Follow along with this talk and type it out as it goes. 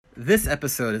This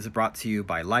episode is brought to you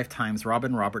by Lifetime's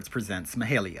Robin Roberts Presents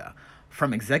Mahalia.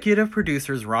 From executive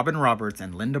producers Robin Roberts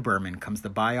and Linda Berman comes the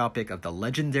biopic of the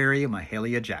legendary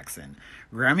Mahalia Jackson.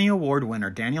 Grammy Award winner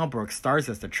Danielle Brooks stars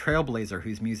as the trailblazer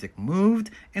whose music moved,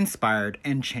 inspired,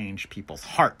 and changed people's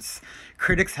hearts.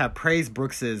 Critics have praised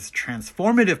Brooks's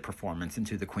transformative performance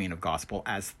into the Queen of Gospel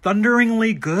as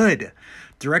thunderingly good.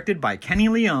 Directed by Kenny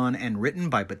Leon and written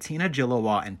by Bettina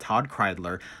Gilowa and Todd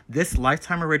Kreidler, this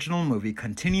Lifetime original movie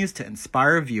continues to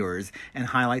inspire viewers and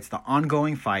highlights the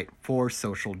ongoing fight for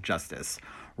social justice.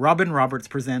 Robin Roberts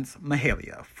presents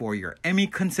Mahalia for your Emmy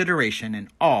consideration in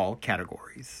all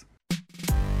categories.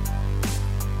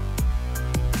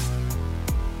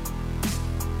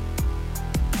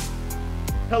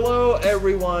 Hello,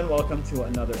 everyone. Welcome to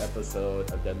another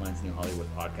episode of Deadline's New Hollywood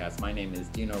podcast. My name is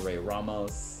Dino Ray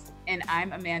Ramos. And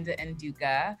I'm Amanda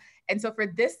Nduka. And so for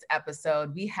this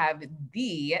episode, we have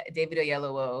the David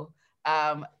Oyelowo,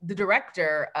 the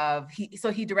director of,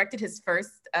 he directed his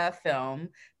first film,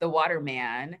 The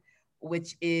Waterman,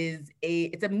 which is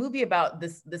it's a movie about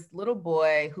this little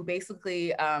boy who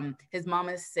basically, his mom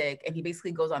is sick, and he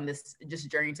basically goes on this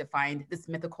just journey to find this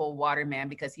mythical waterman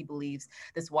because he believes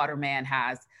this waterman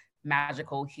has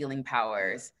magical healing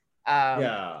powers.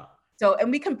 So,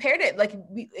 and we compared it, like,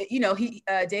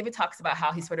 David talks about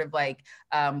how he sort of like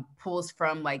pulls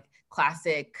from like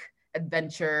classic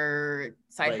adventure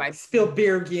sci-fi, like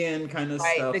Spielbergian kind of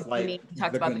stuff. He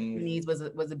talked about the Goonies was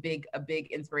a big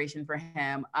inspiration for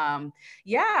him. And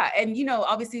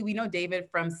obviously we know David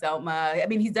from Selma. I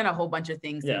mean, he's done a whole bunch of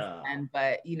things since then,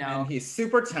 but and he's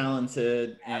super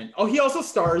talented. And he also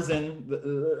stars in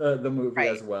the movie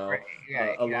as well,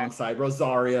 alongside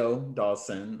Rosario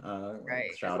Dawson.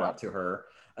 Shout out to her.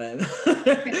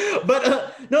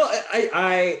 But no,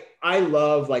 I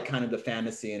love like kind of the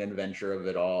fantasy and adventure of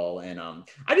it all, and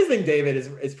I just think David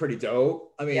is pretty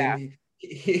dope. I mean,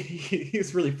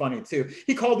 he's really funny too.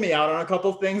 He called me out on a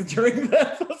couple things during the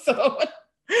episode,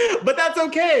 but that's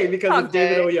okay because it's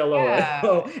David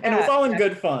Oyelowo, and it was all in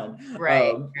good fun.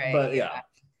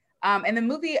 And the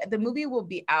movie will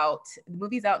be out. The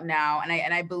movie's out now,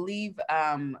 and I believe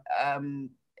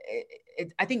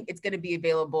I think it's going to be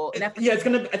available. I think it's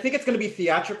going to be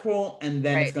theatrical, and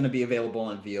then it's going to be available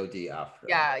on VOD after.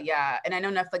 Yeah. And I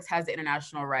know Netflix has the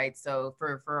international rights, so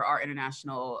for our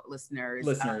international listeners,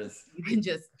 you can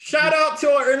just shout out to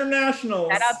our international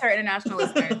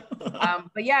listeners.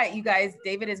 But yeah, you guys,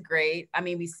 David is great. I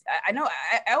mean, I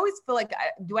always feel like,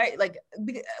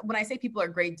 when I say people are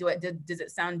great, does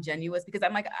it sound genuine? Because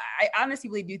I'm like, I honestly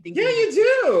really do think. Yeah, you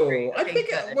do.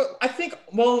 I think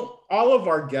all of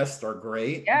our guests are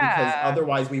great, because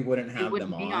otherwise we wouldn't have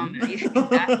them on.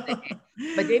 Exactly.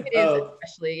 But David is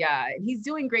especially, he's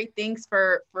doing great things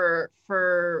for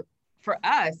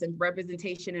us and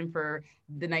representation, and for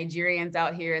the Nigerians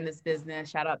out here in this business.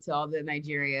 Shout out to all the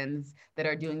Nigerians that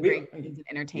are doing great things in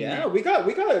entertainment. Yeah, we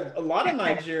got a lot of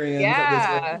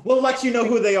Nigerians. We'll let you know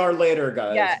who they are later,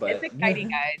 guys. Yeah, but it's exciting,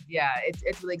 guys. Yeah,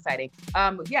 it's really exciting.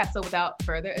 So without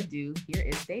further ado, here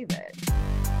is David.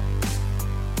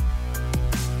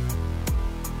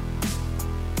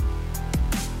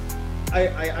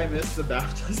 I missed the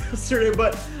BAFTAs yesterday,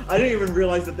 but I didn't even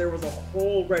realize that there was a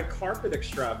whole red carpet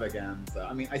extravaganza.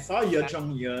 I mean, I saw Ye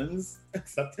Jung-yeon's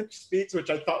acceptance speech, which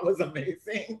I thought was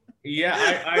amazing. Yeah,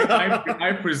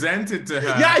 I presented to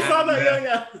her. Yeah, I saw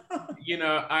that.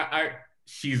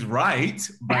 She's right,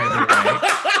 by the way.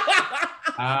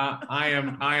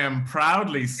 I am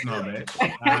proudly snobbish,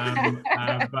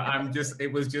 but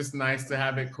it was just nice to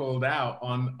have it called out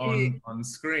on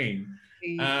screen.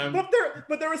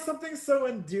 But there was something so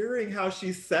endearing how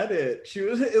she said it.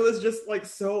 It was just like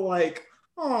so like,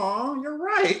 "Aw, you're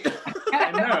right."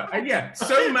 I know. Yeah,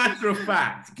 so matter of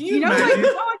fact. Can you imagine?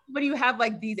 When you have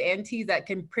like these aunties that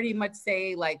can pretty much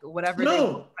say like whatever they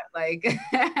want, like.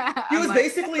 She was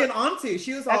basically an auntie.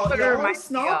 She was all, "I'm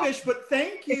snobbish, but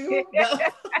thank you."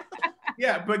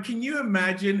 Yeah, but can you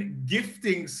imagine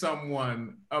gifting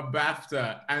someone a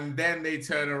BAFTA and then they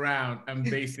turn around and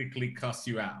basically cuss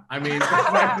you out? I mean,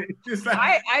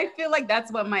 I feel like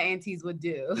that's what my aunties would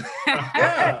do.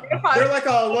 Yeah, they're like,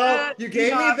 "Oh, well, you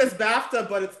gave me this BAFTA,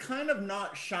 but it's kind of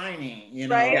not shiny.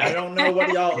 Right? I don't know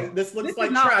what y'all. This looks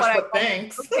like trash, but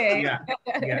thanks." Okay.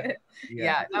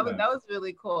 Yeah. That was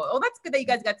really cool. Oh, that's good that you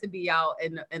guys got to be out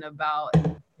and about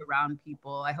and around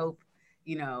people. I hope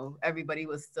everybody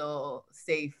was still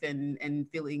safe and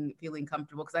feeling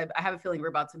comfortable, because I have a feeling we're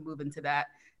about to move into that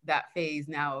phase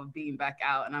now of being back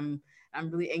out, and I'm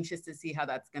really anxious to see how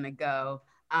that's gonna go.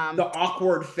 The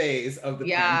awkward phase of the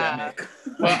pandemic.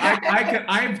 Well,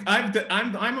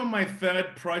 I'm on my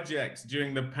third project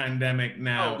during the pandemic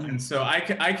now, and so I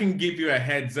can give you a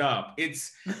heads up.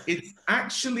 It's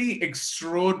actually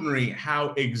extraordinary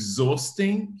how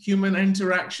exhausting human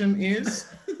interaction is.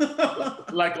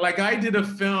 like I did a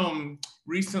film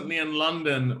recently in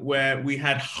London where we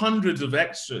had hundreds of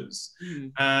extras,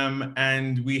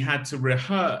 and we had to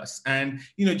rehearse, and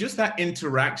just that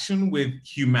interaction with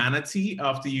humanity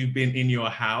after you've been in your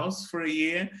house for a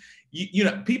year,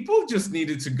 people just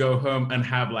needed to go home and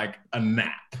have like a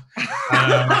nap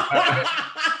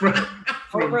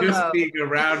from just being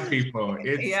around people.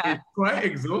 It's quite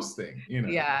exhausting,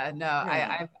 Yeah, no,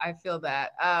 I feel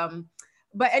that.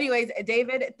 But anyways,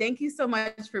 David, thank you so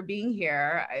much for being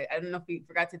here. I don't know if we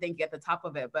forgot to thank you at the top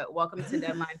of it, but welcome to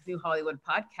Deadline's New Hollywood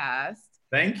podcast.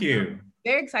 Thank you.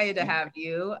 Very excited to have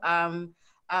you.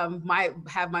 Might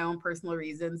have my own personal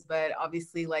reasons, but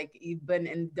obviously, like, you've been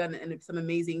and done some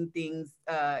amazing things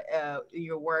in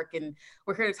your work, and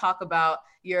we're here to talk about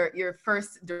your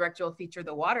first directorial feature,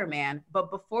 The Waterman.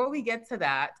 But before we get to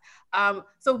that,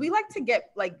 so we like to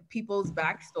get like people's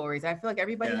backstories. I feel like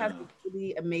everybody has a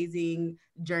really amazing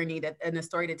journey and a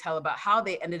story to tell about how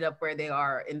they ended up where they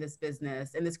are in this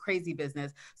business, in this crazy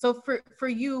business. So for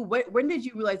you, when did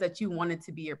you realize that you wanted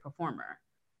to be a performer?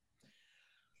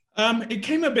 It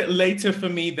came a bit later for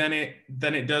me than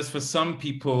it does for some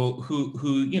people who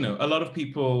a lot of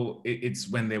people, it's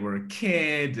when they were a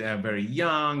kid, very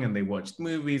young, and they watched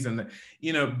movies, and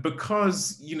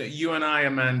because you and I,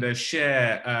 Amanda,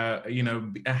 share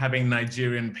having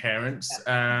Nigerian parents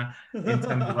in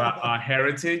terms of our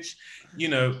heritage.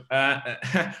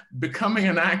 Becoming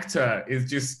an actor is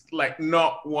just like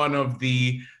not one of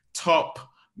the top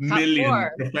million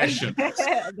professions.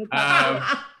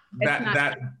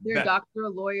 You're a doctor,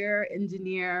 lawyer,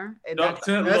 engineer. Engineer.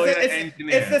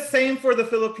 It's the same for the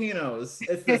Filipinos.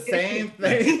 It's the same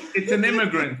thing. It's an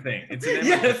immigrant thing.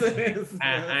 Yes, it is.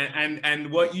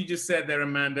 And what you just said there,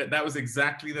 Amanda, that was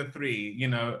exactly the three.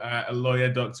 A lawyer,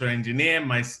 doctor, engineer.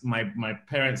 My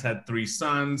parents had three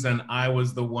sons, and I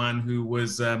was the one who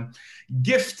was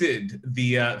gifted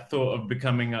the thought of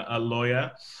becoming a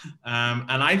lawyer,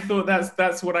 and I thought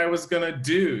that's what I was gonna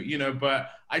do.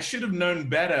 But I should have known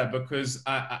better, because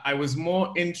I was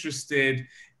more interested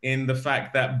in the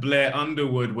fact that Blair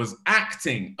Underwood was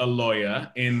acting a lawyer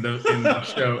in the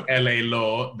show LA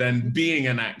Law than being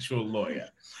an actual lawyer.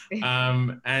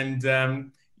 I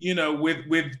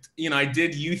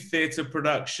did youth theater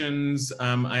productions.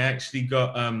 I actually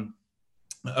got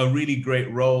a really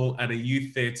great role at a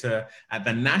youth theater at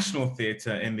the National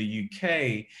Theatre in the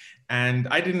UK. And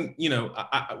I didn't,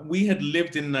 we had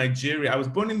lived in Nigeria. I was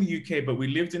born in the UK, but we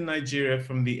lived in Nigeria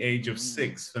from the age of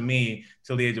 6 for me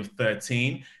till the age of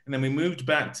 13. And then we moved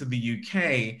back to the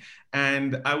UK,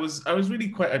 and I was really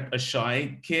quite a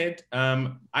shy kid.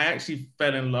 I actually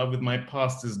fell in love with my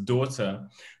pastor's daughter,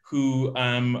 who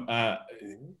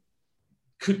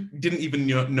didn't even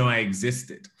know I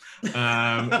existed.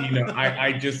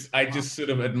 I just sort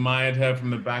of admired her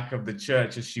from the back of the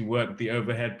church as she worked the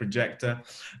overhead projector.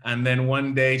 And then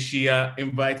one day she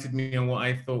invited me on what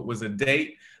I thought was a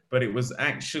date, but it was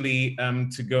actually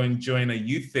to go and join a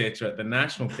youth theater at the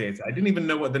National Theatre. I didn't even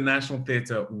know what the National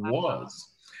Theatre was.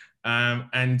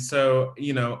 And so,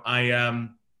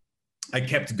 I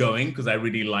kept going because I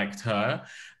really liked her.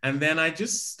 And then I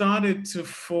just started to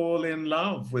fall in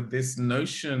love with this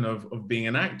notion of being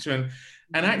an actor.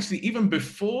 And actually, even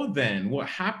before then, what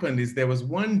happened is there was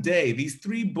one day, these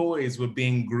 3 boys were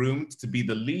being groomed to be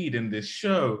the lead in this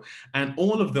show, and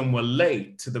all of them were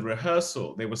late to the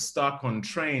rehearsal. They were stuck on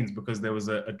trains because there was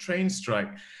a train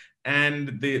strike.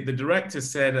 And the director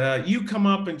said, you come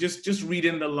up and just read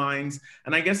in the lines.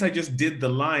 And I guess I just did the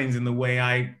lines in the way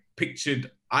I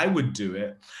pictured I would do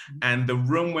it. And the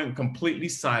room went completely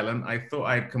silent. I thought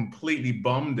I'd completely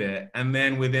bombed it. And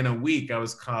then within a week, I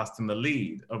was cast in the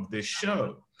lead of this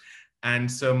show. And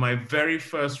so my very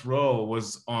first role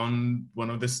was on one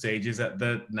of the stages at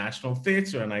the National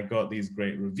Theatre. And I got these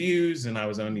great reviews, and I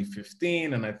was only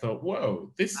 15. And I thought,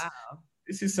 whoa, this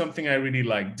is something I really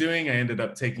like doing. I ended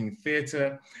up taking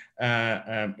theatre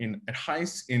in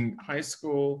high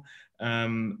school.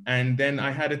 And then I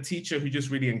had a teacher who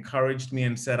just really encouraged me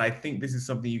and said, I think this is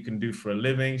something you can do for a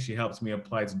living. She helped me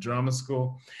apply to drama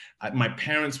school. My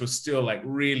parents were still like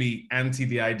really anti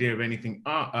the idea of anything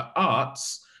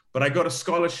arts, but I got a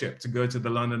scholarship to go to the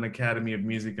London Academy of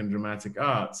Music and Dramatic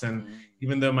Arts. And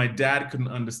even though my dad couldn't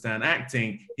understand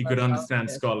acting, he could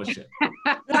understand scholarship.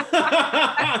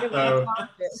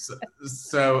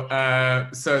 So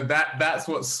that's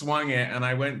what swung it. And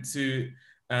I went to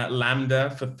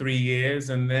LAMDA for 3 years,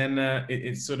 and then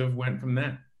it sort of went from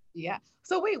there. Yeah.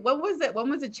 So wait, what was it? When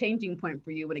was the changing point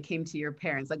for you when it came to your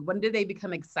parents? Like, when did they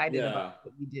become excited about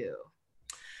what you do?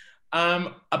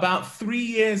 About 3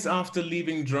 years after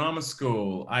leaving drama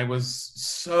school, I was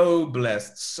so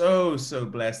blessed, so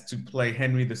blessed to play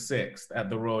Henry VI at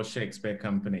the Royal Shakespeare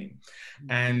Company.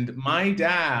 And my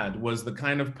dad was the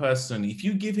kind of person, if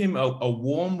you give him a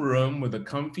warm room with a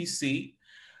comfy seat,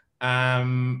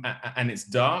 and it's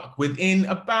dark, within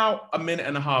about a minute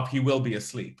and a half, he will be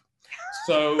asleep.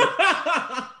 So,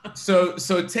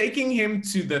 so taking him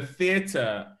to the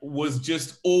theater was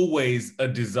just always a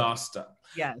disaster.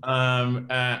 Yeah.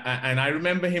 And I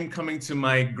remember him coming to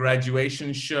my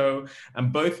graduation show,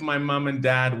 and both my mom and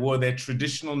dad wore their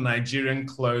traditional Nigerian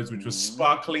clothes, which was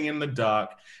sparkling in the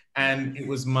dark. And it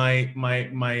was my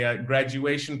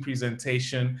graduation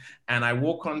presentation, and I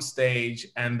walk on stage,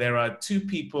 and there are two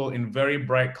people in very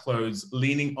bright clothes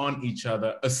leaning on each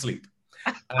other, asleep.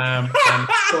 And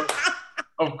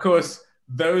of course,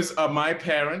 those are my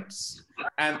parents.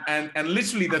 And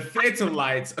literally the theater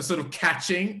lights are sort of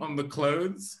catching on the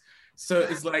clothes. So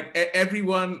it's like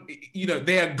everyone,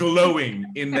 they are glowing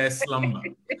in their slumber.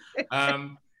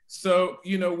 So,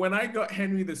 when I got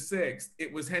Henry VI,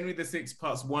 it was Henry VI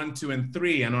parts 1, 2, and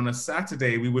 3. And on a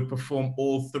Saturday, we would perform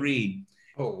all 3.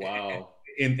 Oh, wow.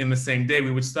 In the same day.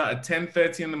 We would start at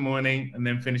 10:30 in the morning and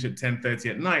then finish at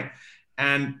 10:30 at night.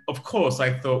 And of course,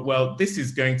 I thought, well, this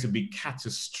is going to be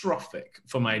catastrophic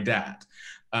for my dad.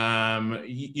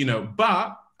 But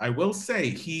I will say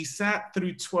he sat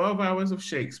through 12 hours of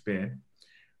Shakespeare,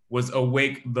 was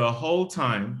awake the whole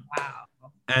time. Wow.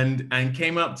 And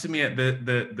came up to me at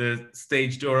the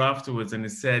stage door afterwards and he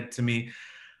said to me,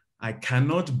 I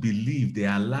cannot believe they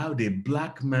allowed a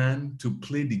black man to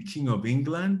play the King of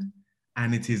England,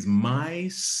 and it is my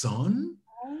son.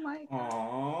 Oh my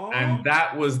God. And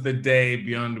that was the day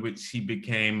beyond which he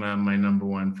became my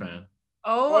 #1 fan.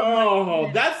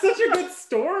 Oh, that's such a good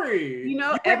story. You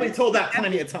probably told that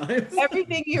plenty of times.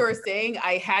 Everything you were saying,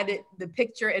 I had the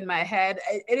picture in my head.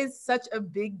 It is such a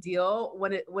big deal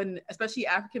when especially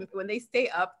African, when they stay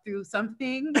up through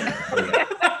something.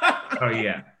 Oh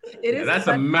yeah. That's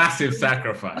a massive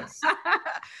sacrifice.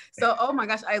 So, oh my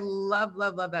gosh, I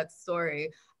love that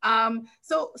story.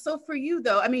 So for you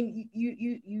though, I mean,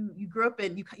 you grew up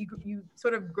in, you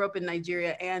sort of grew up in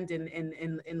Nigeria and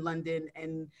in London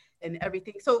and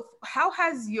everything. So how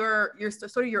has your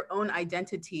sort of your own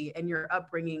identity and your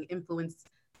upbringing influenced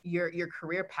your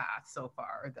career path so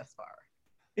far, or thus far?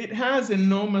 It has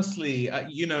enormously,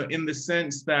 in the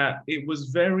sense that it was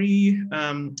very,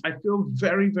 I feel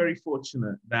very, very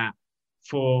fortunate that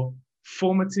for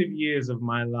formative years of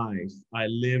my life, I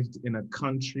lived in a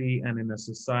country and in a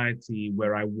society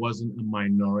where I wasn't a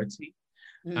minority,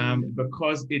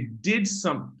 because it did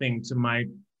something to my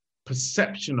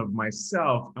perception of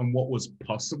myself and what was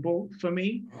possible for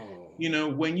me.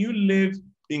 When you live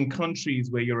in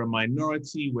countries where you're a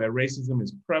minority, where racism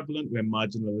is prevalent, where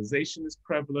marginalization is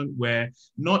prevalent, where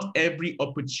not every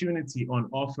opportunity on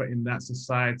offer in that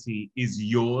society is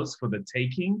yours for the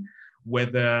taking,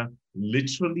 whether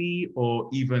literally or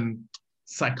even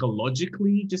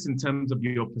psychologically, just in terms of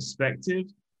your perspective,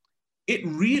 it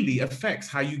really affects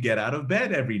how you get out of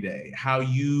bed every day, how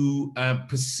you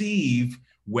perceive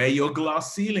where your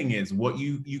glass ceiling is, what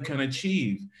you can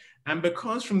achieve. And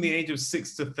because from the age of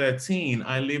 6 to 13,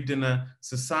 I lived in a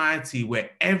society where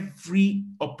every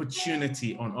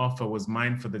opportunity on offer was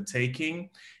mine for the taking,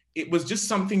 it was just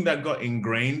something that got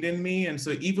ingrained in me. And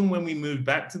so even when we moved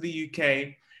back to the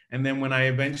UK, and then when I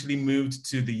eventually moved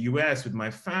to the US with my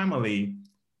family,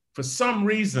 for some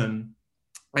reason,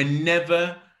 I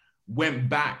never went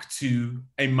back to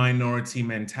a minority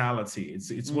mentality.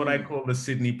 It's what I call the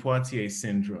Sidney Poitier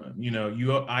syndrome.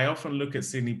 I often look at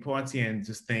Sidney Poitier and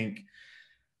just think,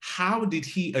 how did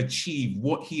he achieve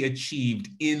what he achieved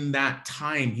in that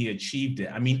time he achieved it?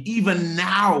 I mean, even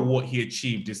now what he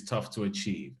achieved is tough to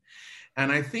achieve.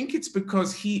 And I think it's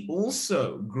because he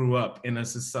also grew up in a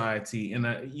society, in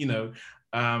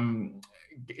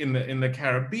the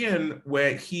Caribbean,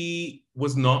 where he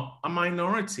was not a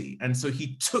minority. And so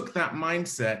he took that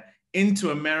mindset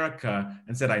into America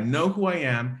and said, I know who I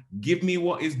am, give me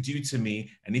what is due to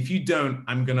me. And if you don't,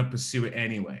 I'm gonna pursue it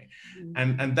anyway.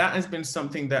 And that has been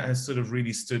something that has sort of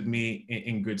really stood me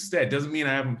in good stead. Doesn't mean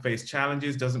I haven't faced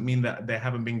challenges, doesn't mean that there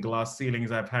haven't been glass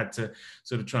ceilings I've had to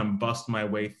sort of try and bust my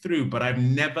way through, but I've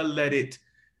never let it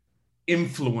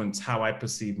influence how I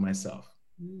perceive myself.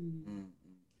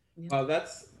 Well,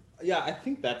 I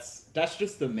think that's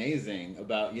just amazing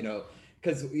about,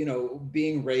 because you know,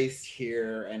 being raised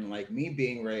here and like me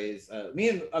being raised, me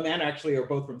and Amanda actually are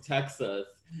both from Texas,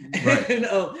 Right.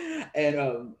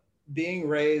 and being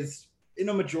raised in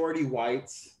a majority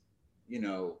white, you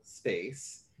know,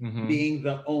 space, being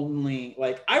the only,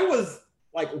 like, I was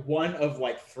like one of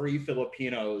like 3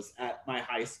 Filipinos at my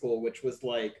high school, which was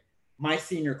like, my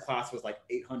senior class was like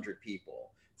 800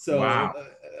 people. So, Wow.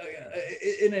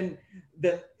 And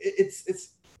then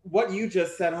it's what you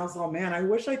just said. I was like, oh man, I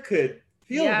wish I could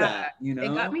feel that, you know?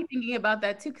 It got me thinking about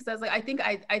that too, because I was like,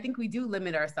 I think we do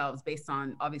limit ourselves based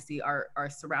on obviously our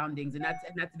surroundings, and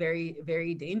that's very,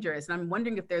 very dangerous. And I'm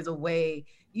wondering if there's a way,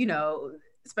 you know,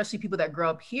 especially people that grow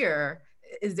up here,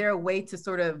 is there a way to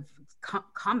sort of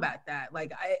combat that?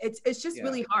 Like, it's just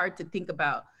really hard to think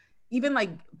about. Even like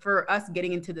for us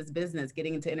getting into this business,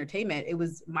 getting into entertainment, it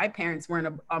was, my parents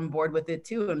weren't on board with it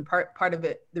too. And part of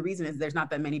it, the reason is there's not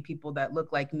that many people that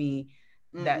look like me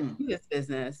that do this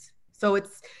business. So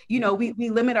it's, you know, we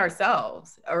limit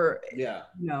ourselves, or, you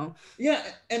know. Yeah,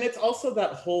 and it's also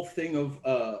that whole thing of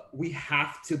we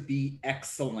have to be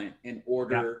excellent in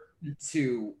order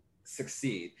to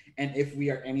succeed. And if we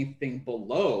are anything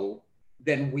below,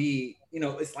 then we, you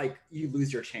know, it's like you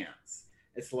lose your chance.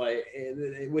 It's like,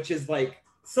 which is like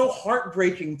so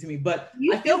heartbreaking to me, but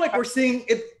I feel like we're seeing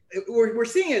it. We're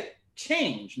seeing it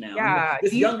change now. Yeah,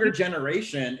 this younger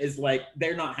generation is like,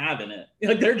 they're not having it.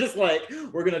 Like, they're just like,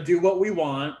 we're gonna do what we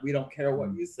want. We don't care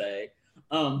what you say.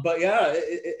 But yeah,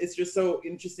 it's just so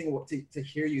interesting to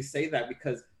hear you say that,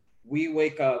 because we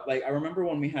wake up, like, I remember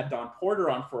when we had Dawn Porter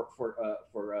on for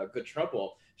Good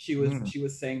Trouble. She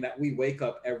was saying that we wake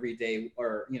up every day,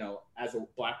 or, you know, as a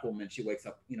Black woman, she wakes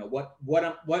up, you know, what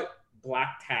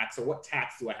Black tax, or what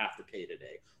tax do I have to pay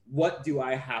today? What do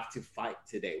I have to fight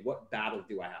today? What battle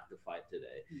do I have to fight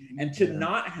today? And to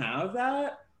not have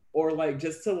that, or like,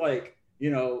 just to like,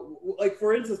 you know, like,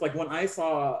 for instance, like when I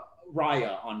saw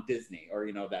Raya on Disney, or,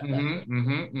 you know, and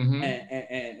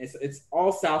it's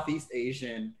all Southeast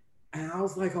Asian, and I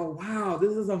was like, oh wow,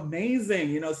 this is amazing,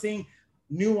 you know, seeing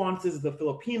nuances of the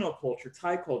Filipino culture,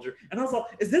 Thai culture. And I was like,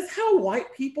 is this how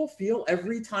white people feel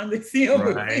every time they see a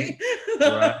movie?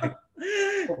 Right.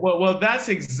 Well, that's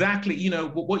exactly, you know,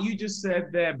 what you just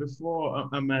said there before,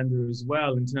 Amanda, as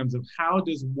well, in terms of how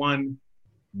does one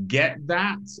get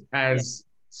that as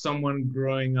someone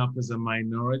growing up as a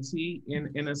minority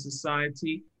in a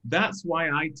society. That's why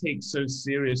I take so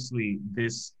seriously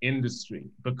this industry,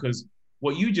 because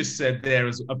what you just said there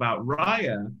is about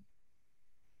Raya,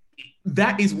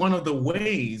 that is one of the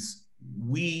ways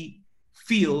we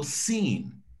feel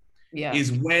seen,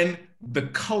 is when the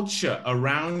culture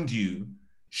around you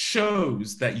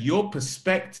shows that your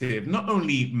perspective not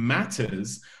only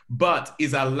matters, but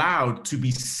is allowed to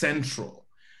be central.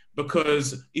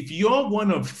 Because if you're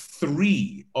one of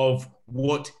 3 of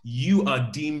what you are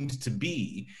deemed to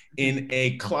be in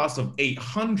a class of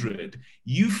 800,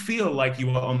 you feel like you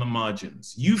are on the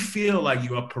margins. You feel like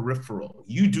you are peripheral.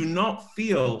 You do not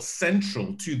feel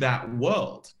central to that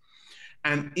world.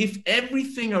 And if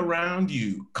everything around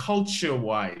you,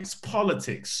 culture-wise,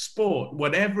 politics, sport,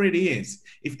 whatever it is,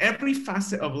 if every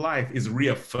facet of life is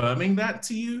reaffirming that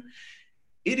to you,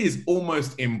 it is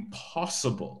almost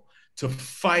impossible to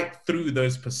fight through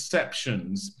those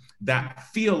perceptions that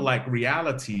feel like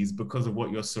realities because of what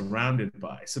you're surrounded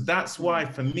by. So that's why,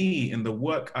 for me, in the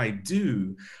work I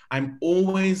do, I'm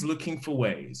always looking for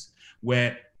ways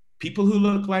where people who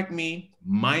look like me,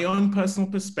 my own personal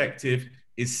perspective,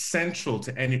 is central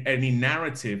to any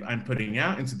narrative I'm putting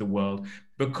out into the world,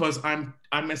 because I'm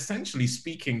essentially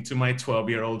speaking to my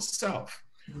 12-year-old self,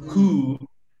 who,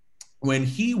 when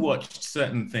he watched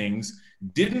certain things,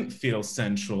 didn't feel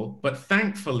central, but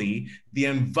thankfully the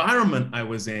environment I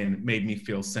was in made me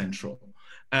feel central.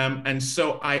 And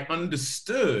so I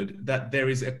understood that there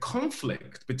is a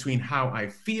conflict between how I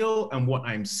feel and what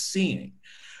I'm seeing.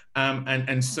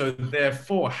 And so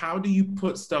therefore, how do you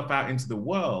put stuff out into the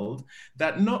world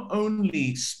that not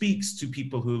only speaks to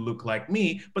people who look like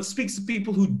me, but speaks to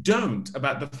people who don't,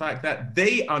 about the fact that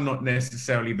they are not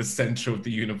necessarily the center of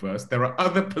the universe. There are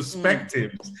other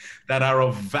perspectives that are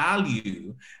of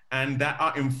value and that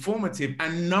are informative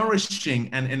and nourishing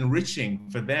and enriching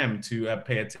for them to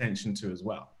pay attention to as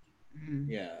well.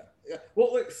 Yeah.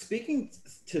 Well, look, speaking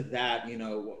to that, you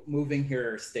know, moving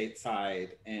here stateside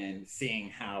and seeing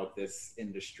how this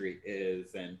industry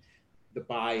is, and the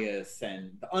bias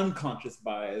and the unconscious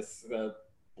bias, the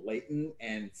blatant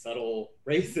and subtle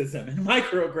racism and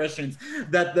microaggressions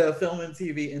that the film and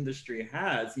TV industry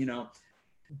has, you know,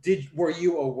 were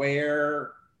you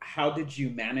aware? How did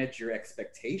you manage your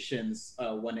expectations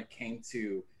when it came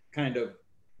to kind of,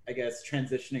 I guess,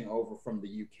 transitioning over from the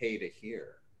UK to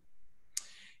here?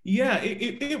 Yeah,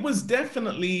 it was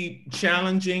definitely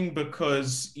challenging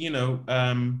because,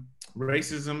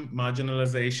 racism,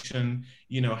 marginalization,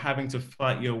 having to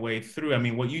fight your way through. I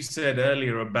mean, what you said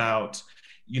earlier about,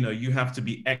 you have to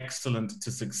be excellent to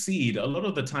succeed. A lot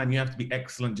of the time, you have to be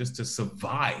excellent just to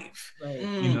survive. Right.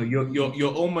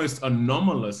 You're almost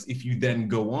anomalous if you then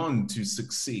go on to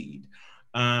succeed.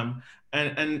 And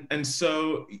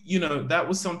so, that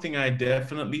was something I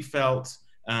definitely felt,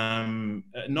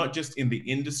 not just in the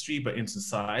industry, but in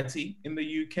society in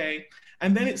the UK.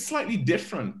 And then it's slightly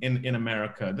different in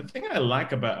America. The thing I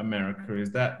like about America is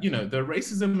that, the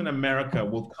racism in America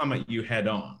will come at you head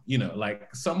on.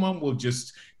 Like someone will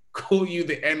just call you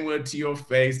the N-word to your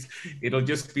face. It'll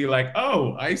just be like,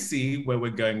 oh, I see where we're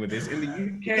going with this. In the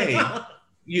UK,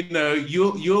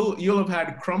 you'll have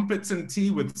had crumpets and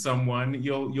tea with someone.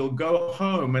 You'll go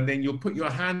home and then you'll put your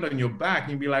hand on your back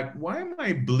and you'll be like, why am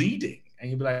I bleeding?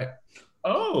 And you'll be like,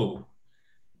 oh,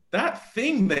 that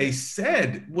thing they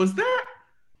said, was that?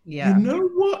 Yeah. You know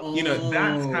what?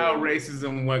 That's how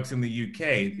racism works in the UK.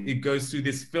 It goes through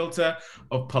this filter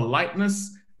of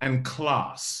politeness and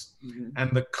class. Mm-hmm.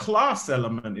 And the class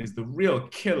element is the real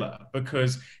killer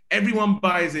because everyone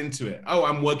buys into it. Oh,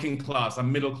 I'm working class,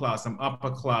 I'm middle class, I'm upper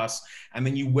class. And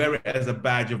then you wear it as a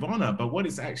badge of honor. But what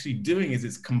it's actually doing is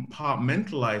it's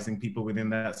compartmentalizing people within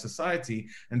that society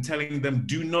and telling them,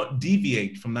 do not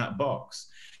deviate from that box.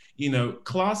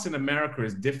 Class in America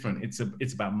is different.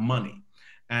 It's about money.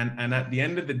 And at the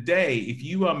end of the day, if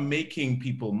you are making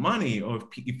people money, or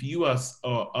if you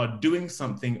are doing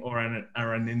something or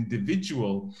are an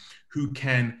individual who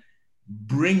can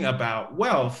bring about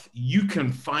wealth, you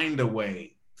can find a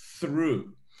way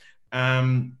through.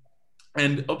 And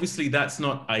obviously that's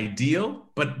not ideal,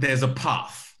 but there's a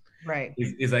path. Right.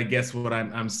 Is I guess what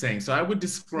I'm saying. So I would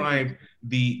describe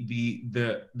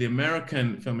the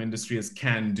American film industry as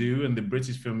can do, and the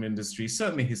British film industry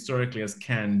certainly historically as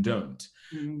can don't.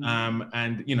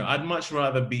 And I'd much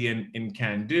rather be in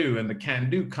can do, and the can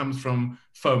do comes from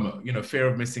FOMO, fear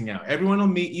of missing out. Everyone will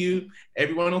meet you,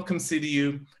 everyone will consider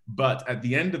you, but at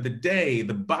the end of the day,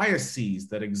 the biases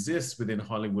that exist within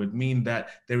Hollywood mean that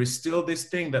there is still this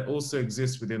thing that also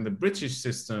exists within the British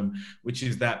system, which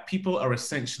is that people are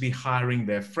essentially hiring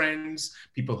their friends,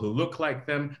 people who look like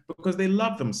them, because they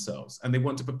love themselves and they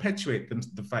want to perpetuate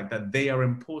the fact that they are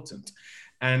important.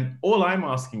 And all I'm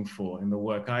asking for in the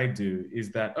work I do is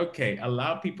that, okay,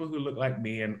 allow people who look like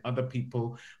me and other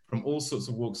people from all sorts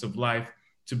of walks of life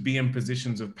to be in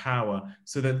positions of power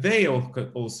so that they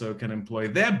also can employ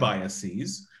their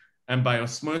biases. And by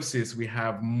osmosis, we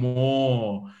have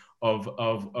more of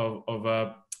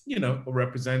a, a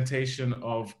representation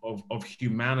of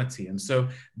humanity. And so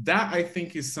that, I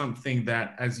think, is something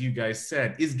that, as you guys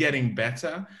said, is getting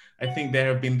better. I think there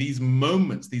have been these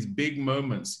moments, these big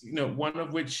moments, one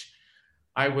of which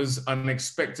I was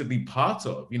unexpectedly part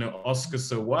of, Oscar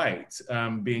So White,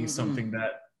 being something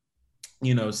that,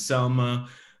 Selma,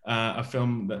 a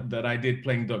film that I did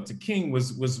playing Dr. King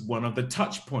was one of the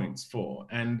touch points for.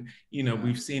 And,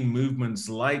 we've seen movements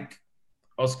like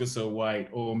Oscar So White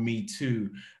or Me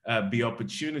Too be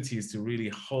opportunities to really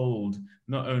hold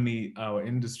not only our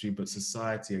industry, but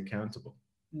society accountable.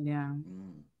 Yeah.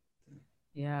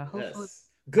 Yeah. Hopefully. Yes.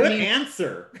 Good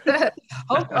answer.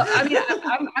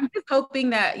 I'm just hoping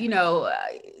that,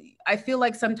 I feel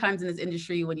like sometimes in this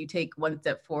industry, when you take one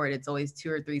step forward, it's always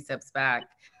 2 or 3 steps back.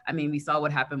 I mean, we saw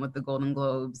what happened with the Golden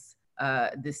Globes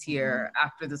this year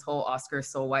after this whole Oscar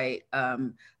So White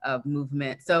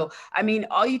movement. So, I mean,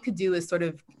 all you could do is sort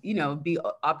of, be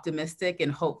optimistic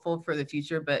and hopeful for the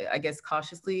future, but I guess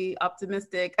cautiously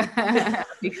optimistic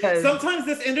because sometimes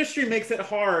this industry makes it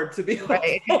hard to be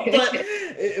right.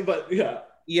 but yeah.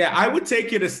 Yeah, I would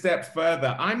take it a step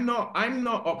further. I'm not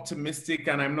optimistic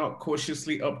and I'm not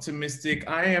cautiously optimistic.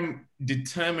 I am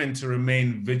determined to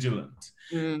remain vigilant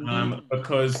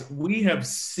because we have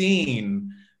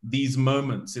seen these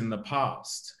moments in the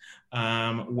past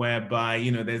whereby,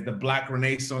 there's the Black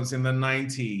Renaissance in the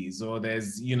 90s, or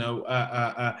there's,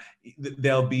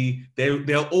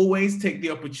 they'll always take the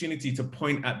opportunity to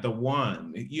point at the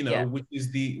one, which is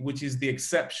the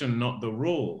exception, not the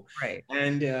rule. Right.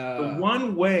 And the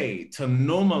one way to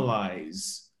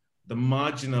normalize the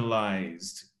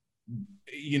marginalized,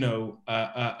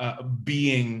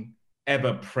 being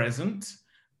ever present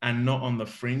and not on the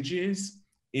fringes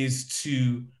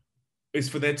is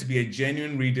for there to be a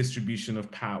genuine redistribution of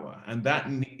power. And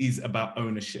that is about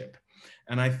ownership.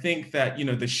 And I think that, the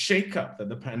shakeup that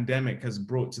the pandemic has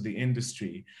brought to the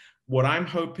industry, what I'm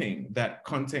hoping that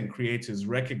content creators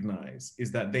recognize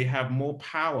is that they have more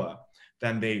power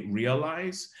than they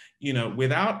realize.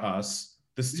 Without us,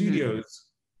 the studios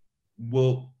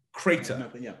will crater.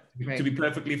 Nothing, yeah. Right. To be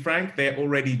perfectly frank, they're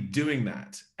already doing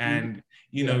that. And,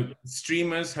 you know,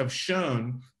 streamers have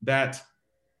shown that,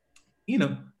 you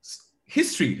know,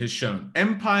 history has shown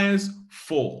empires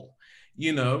fall.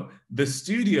 You know, the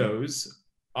studios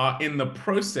are in the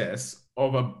process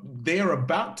of they are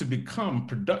about to become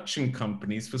production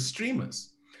companies for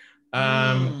streamers.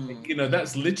 You know,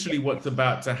 that's literally what's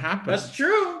about to happen. That's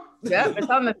true. Yeah, it's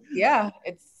on the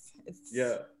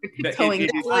it's towing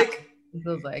It's that like it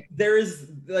feels like there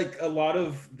is like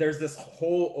there's this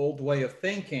whole old way of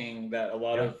thinking that a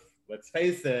lot of, let's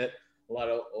face it, a lot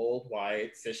of old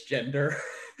white cisgender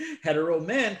hetero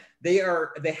men, they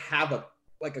have a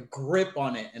grip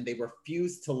on it, and they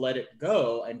refuse to let it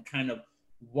go, and kind of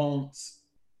won't,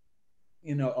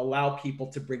 you know, allow people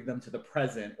to bring them to the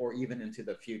present or even into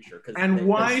the future. And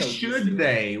why should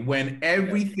they, when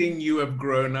everything you have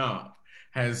grown up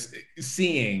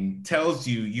seeing tells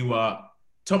you you are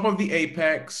top of the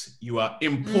apex, you are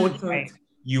important,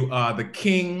 you are the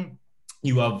king,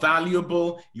 you are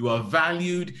valuable, you are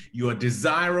valued, you are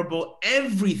desirable,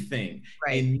 everything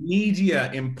in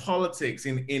media, in politics,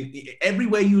 in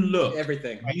everywhere you look,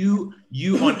 everything. You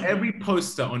on every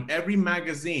poster, on every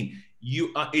magazine,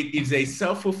 it is a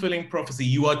self-fulfilling prophecy.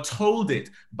 You are told it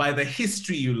by the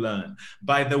history you learn,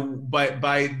 by the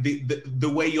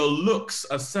way your looks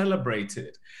are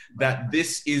celebrated, that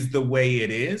this is the way it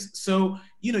is. So,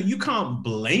 you know, you can't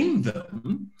blame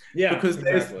them, because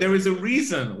there is a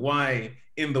reason why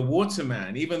in The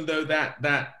Waterman, even though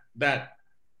that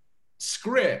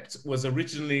script was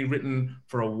originally written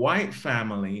for a white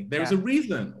family, there's a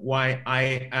reason why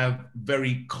I have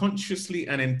very consciously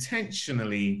and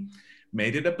intentionally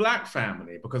made it a Black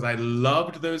family, because I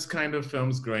loved those kind of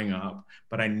films growing up,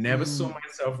 but I never saw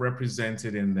myself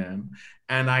represented in them.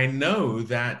 And I know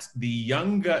that the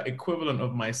younger equivalent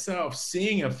of myself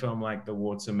seeing a film like The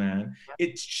Waterman,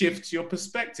 it shifts your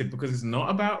perspective, because it's not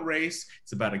about race.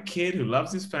 It's about a kid who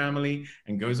loves his family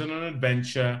and goes on an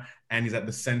adventure and is at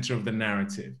the center of the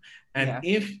narrative. And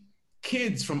if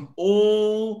kids from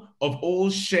all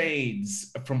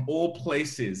shades, from all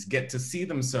places, get to see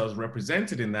themselves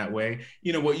represented in that way,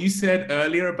 you know, what you said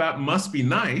earlier about must be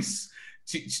nice,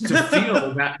 to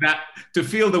feel to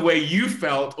feel the way you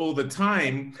felt all the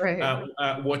time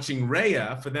watching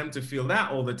Raya, for them to feel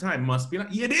that all the time must be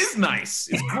nice. It is nice.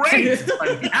 It's great. It's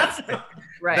fantastic.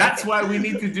 That's why we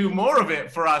need to do more of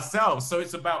it for ourselves. So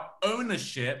it's about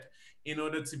ownership in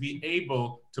order to be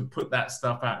able to put that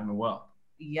stuff out in the world.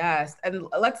 Yes, and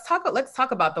let's talk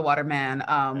about The Waterman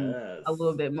a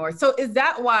little bit more. So is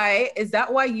that why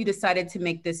you decided to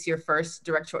make this your first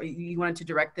director? You wanted to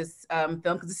direct this film,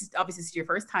 because this is obviously your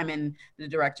first time in the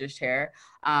director's chair.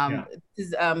 This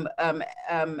is Emma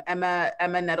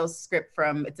Nettles' script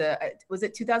from was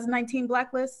it 2019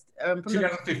 Blacklist? From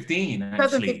 2015,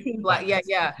 actually. 2015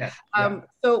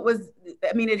 So it was.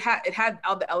 I mean, it had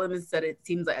all the elements that it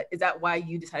seems like. Is that why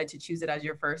you decided to choose it as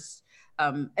your first?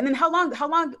 And then how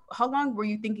long were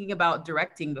you thinking about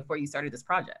directing before you started this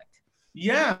project?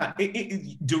 Yeah,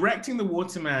 directing The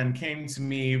Waterman came to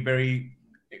me very,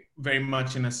 very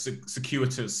much in a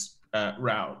circuitous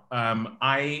route. I'm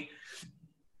a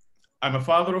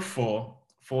father of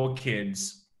four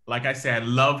kids. Like I said, I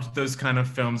loved those kind of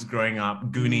films growing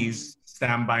up. Goonies,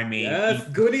 Stand By Me. Yes,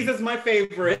 Goonies is my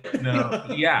favorite.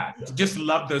 Just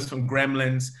loved those from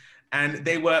Gremlins. And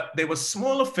they were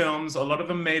smaller films, a lot of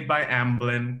them made by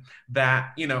Amblin,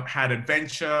 that, you know, had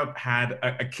adventure, had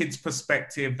a kid's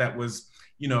perspective that was,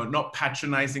 you know, not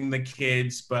patronizing the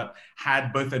kids, but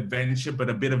had both adventure, but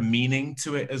a bit of meaning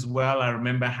to it as well. I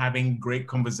remember having great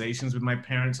conversations with my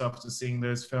parents after seeing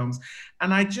those films.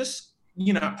 And I just,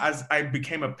 you know, as I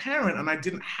became a parent and I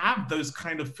didn't have those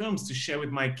kind of films to share with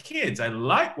my kids. I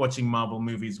like watching Marvel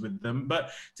movies with them,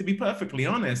 but to be perfectly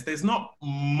honest, there's not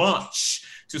much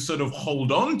to sort of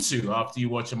hold on to after you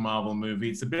watch a Marvel movie.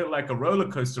 It's a bit like a roller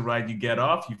coaster ride. You get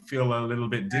off, you feel a little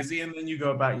bit dizzy, and then you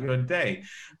go about your day.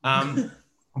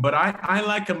 But I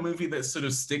like a movie that sort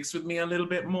of sticks with me a little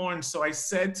bit more. And so I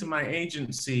said to my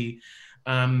agency,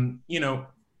 you know,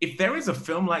 if there is a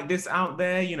film like this out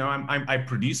there, you know, I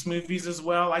produce movies as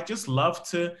well. I just love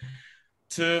to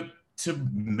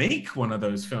make one of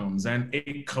those films. And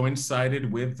it coincided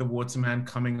with The Waterman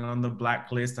coming on the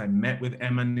blacklist. I met with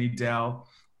Emma Needell,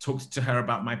 talked to her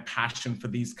about my passion for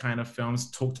these kind of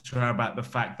films, talked to her about the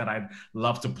fact that I'd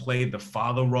love to play the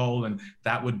father role, and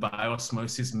that would by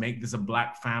osmosis make this a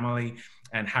Black family,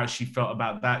 and how she felt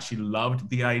about that. She loved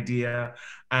the idea.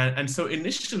 And so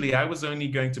initially I was only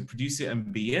going to produce it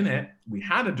and be in it. We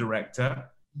had a director.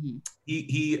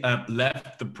 He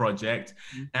left the project,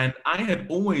 and I had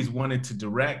always wanted to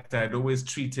direct. I'd always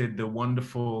treated the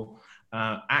wonderful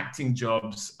acting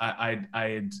jobs I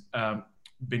had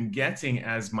been getting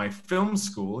as my film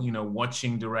school, you know,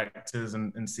 watching directors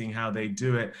and seeing how they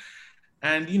do it.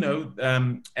 And, you know,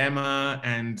 Emma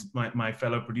and my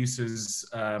fellow producers,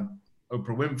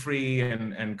 Oprah Winfrey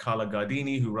and Carla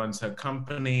Gardini, who runs her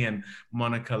company, and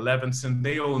Monica Levinson,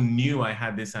 they all knew I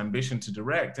had this ambition to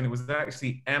direct. And it was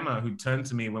actually Emma who turned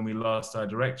to me when we lost our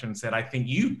director and said, I think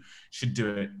you should do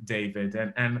it, David.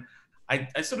 And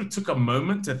I sort of took a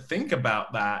moment to think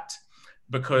about that,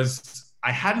 because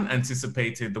I hadn't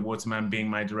anticipated The Waterman being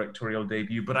my directorial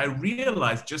debut, but I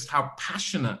realized just how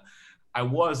passionate I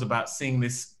was about seeing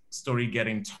this story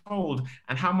getting told,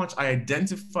 and how much I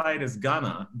identified as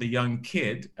Gunnar, the young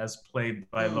kid, as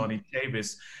played by Lonnie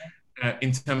Davis,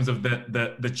 in terms of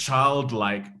the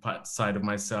childlike side of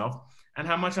myself, and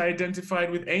how much I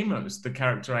identified with Amos, the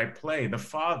character I play, the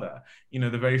father, you know,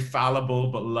 the very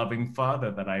fallible but loving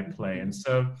father that I play. And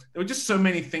so there were just so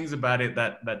many things about it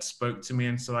that spoke to me,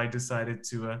 and so I decided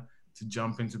to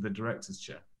jump into the director's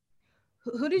chair.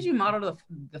 Who did you model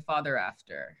the father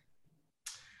after?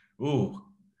 Ooh,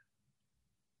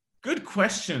 good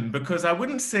question, because I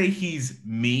wouldn't say he's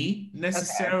me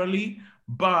necessarily,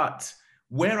 but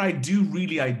where I do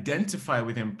really identify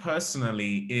with him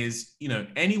personally is, you know,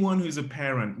 anyone who's a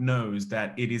parent knows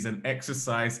that it is an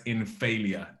exercise in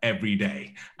failure every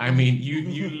day. I mean,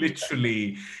 you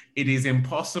literally, it is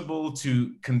impossible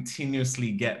to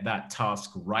continuously get that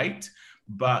task right.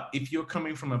 But if you're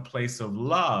coming from a place of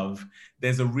love,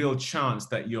 there's a real chance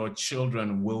that your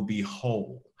children will be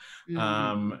whole.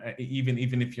 Even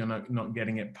if you're not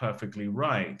getting it perfectly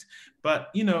right.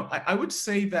 But, you know, I would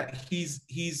say that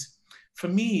he's, for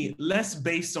me, less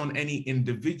based on any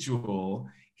individual.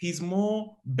 He's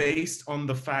more based on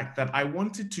the fact that I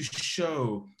wanted to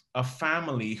show a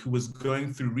family who was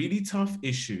going through really tough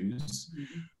issues,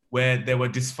 where there were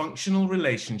dysfunctional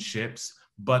relationships,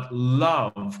 but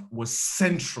love was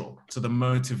central to the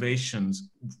motivations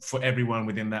for everyone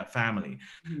within that family.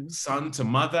 Son to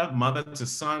mother, mother to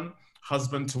son,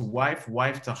 husband to wife,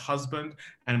 wife to husband,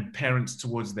 and parents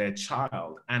towards their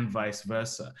child, and vice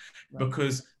versa. Right.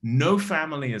 Because no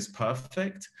family is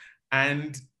perfect,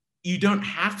 and you don't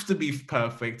have to be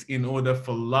perfect in order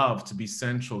for love to be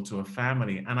central to a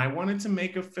family. And I wanted to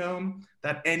make a film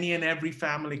that any and every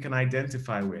family can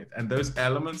identify with. And those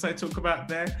elements I talk about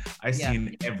there, I see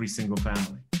in every single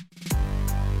family.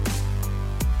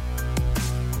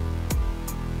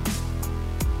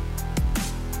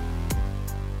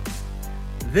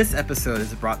 This episode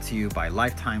is brought to you by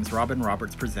Lifetime's Robin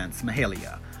Roberts Presents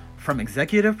Mahalia. From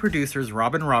executive producers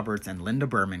Robin Roberts and Linda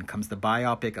Berman comes the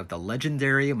biopic of the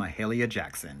legendary Mahalia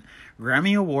Jackson.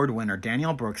 Grammy Award winner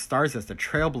Danielle Brooks stars as the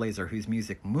trailblazer whose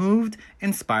music moved,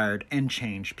 inspired, and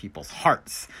changed people's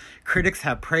hearts. Critics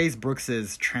have praised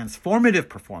Brooks's transformative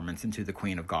performance into the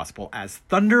Queen of Gospel as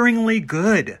thunderingly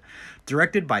good.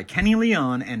 Directed by Kenny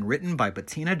Leon and written by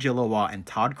Bettina Gilowa and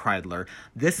Todd Kreidler,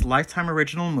 this Lifetime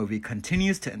original movie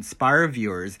continues to inspire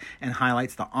viewers and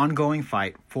highlights the ongoing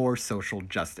fight for social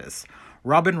justice.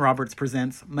 Robin Roberts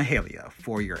presents Mahalia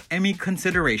for your Emmy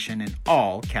consideration in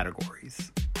all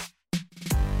categories.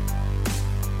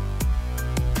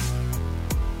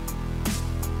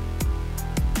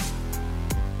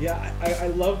 Yeah, I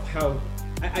love how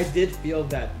I did feel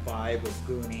that vibe of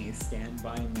Goonies, Stand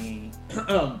By Me.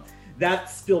 That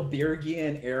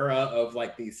Spielbergian era of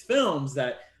like these films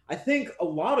that I think a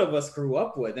lot of us grew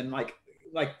up with, and like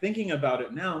thinking about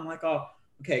it now, I'm like, oh,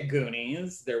 okay,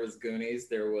 Goonies. There was Goonies.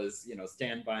 There was, you know,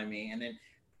 Stand By Me, and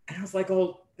I was like,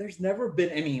 oh, there's never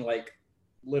been any like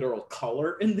literal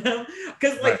color in them,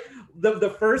 because like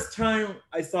the first time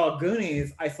I saw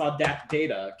Goonies, I saw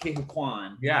Data, Ke Huy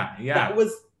Quan. Yeah. That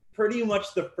was pretty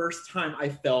much the first time I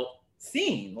felt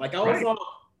seen. Like I was all,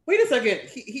 wait a second,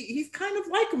 he's kind of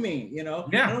like me, you know?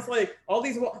 Yeah. And I was like, all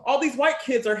these white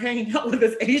kids are hanging out with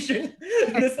this Asian,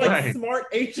 this like smart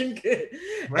Asian kid.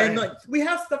 Right. And like we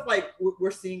have stuff like we're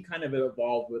seeing kind of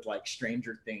evolve with like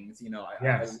Stranger Things, you know.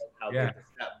 I love how they did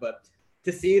that, but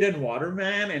to see it in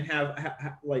Waterman and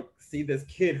have like see this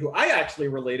kid who I actually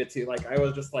related to, like I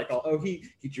was just like, oh, he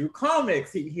drew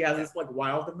comics, he has this like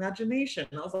wild imagination,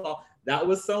 and I was like, that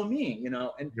was so me, you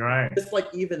know. And just like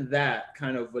even that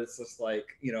kind of was just like,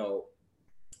 you know,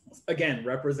 again,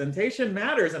 representation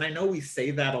matters, and I know we say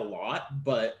that a lot,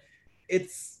 but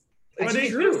it's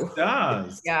true. Just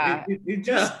does. Yeah, it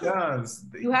just does.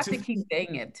 You have to keep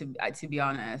saying it. To be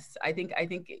honest, I think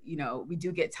you know, we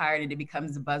do get tired and it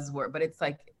becomes a buzzword, but it's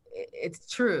like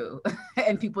it's true,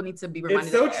 and people need to be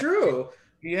reminded. It's so true.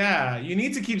 Yeah, you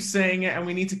need to keep saying it, and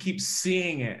we need to keep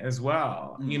seeing it as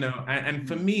well. You know, and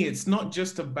for me, it's not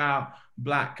just about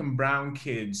Black and brown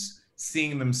kids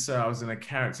seeing themselves in a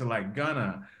character like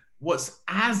Gunnar, what's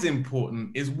as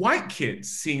important is white kids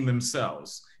seeing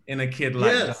themselves in a kid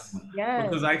like Gunnar. Yes.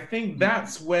 Because I think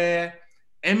that's where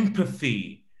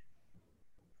empathy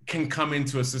can come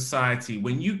into a society,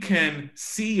 when you can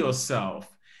see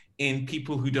yourself in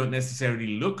people who don't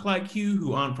necessarily look like you,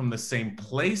 who aren't from the same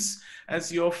place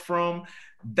as you're from.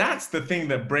 That's the thing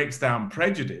that breaks down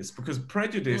prejudice, because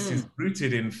prejudice is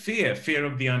rooted in fear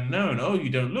of the unknown. Oh,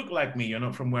 you don't look like me. You're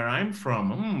not from where I'm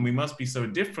from. We must be so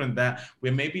different that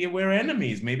we're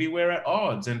enemies. Maybe we're at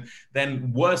odds. And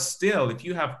then worse still, if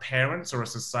you have parents or a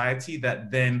society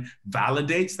that then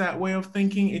validates that way of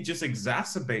thinking, it just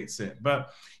exacerbates it.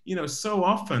 But, you know, so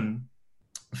often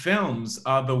films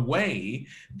are the way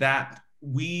that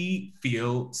we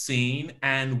feel seen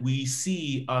and we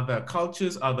see other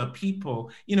cultures, other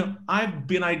people. You know, I've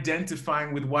been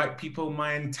identifying with white people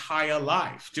my entire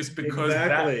life just because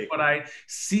that's what I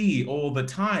see all the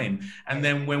time. And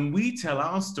then when we tell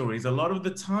our stories, a lot of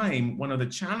the time, one of the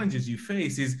challenges you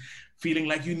face is feeling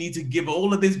like you need to give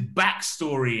all of this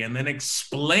backstory and then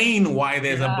explain why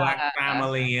there's a Black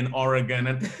family in Oregon.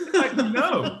 And like,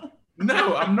 no,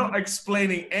 I'm not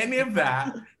explaining any of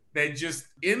that. They're just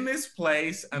in this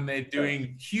place and they're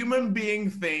doing human being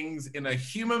things in a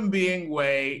human being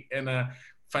way, in a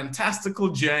fantastical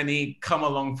journey. Come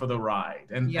along for the ride.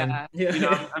 And you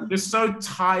know, I'm just so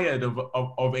tired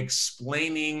of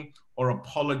explaining or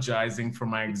apologizing for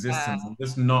my existence. I'm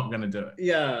just not gonna do it.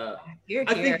 Yeah,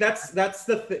 I think that's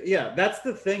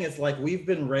the thing. Is like, we've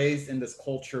been raised in this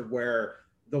culture where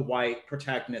the white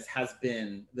protagonist has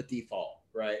been the default,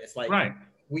 right? It's like,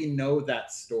 we know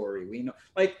that story. We know,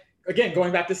 like, again,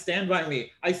 going back to Stand By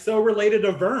Me, I so related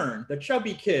to Vern, the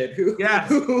chubby kid who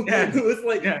is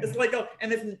like, it's like,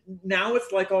 now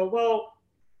it's like, oh, well,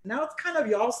 now it's kind of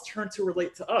y'all's turn to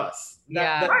relate to us.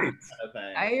 That kind of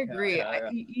thing. I agree.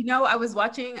 You know, I was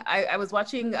watching Daniel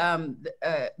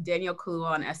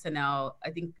Kaluuya on SNL, I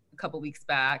think a couple weeks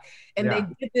back, and they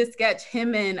did this sketch,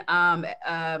 him and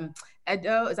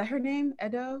Edo, is that her name?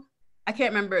 Edo? I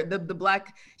can't remember the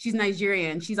Black. She's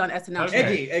Nigerian. She's on SNL.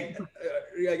 Okay.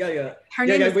 Her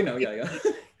name is, we know.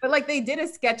 But like, they did a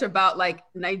sketch about like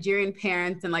Nigerian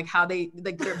parents and like how they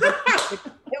like their.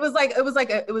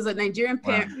 it was a Nigerian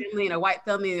family and a white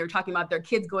family. And they were talking about their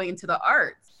kids going into the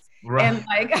arts. Right. And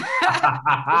like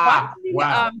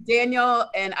watching, Daniel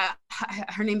and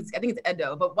her name is, I think it's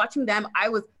Edo. But watching them, I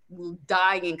was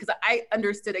dying because I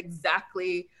understood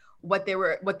exactly what they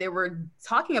were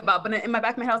talking about. But in my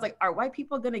back of my head, I was like, are white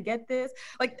people gonna get this?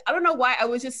 Like, I don't know why I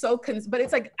was just so but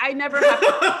it's like, I never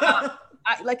have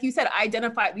like you said,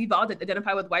 we've all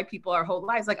identified with white people our whole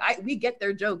lives. Like, we get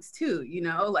their jokes too, you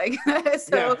know, like,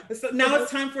 so now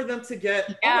it's time for them to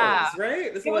get ours,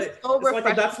 right? It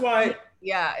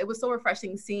was so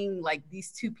refreshing seeing like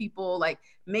these two people like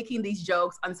making these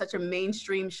jokes on such a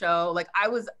mainstream show. Like,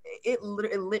 it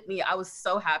lit me. I was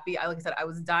so happy. Like I said, I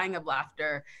was dying of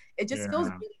laughter. It just feels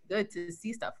really good to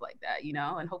see stuff like that, you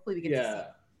know, and hopefully we get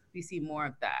to see more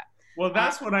of that. Well,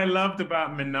 that's what I loved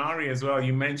about Minari as well.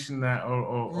 You mentioned that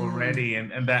already,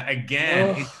 and that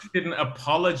again, it didn't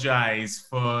apologize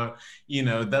for, you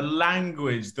know, the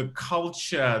language, the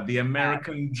culture, the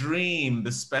American dream, the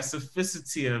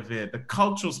specificity of it, the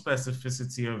cultural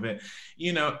specificity of it,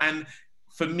 you know. And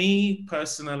for me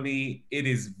personally, it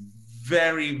is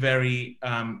very, very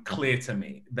clear to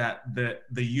me that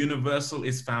the universal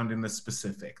is found in the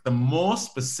specific. The more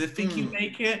specific you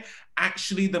make it,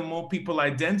 actually, the more people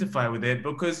identify with it,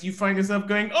 because you find yourself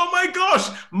going, oh my gosh,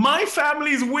 my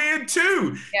family's weird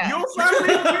too. Yeah. Your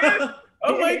family's weird.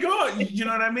 Oh my God. You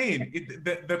know what I mean?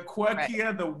 The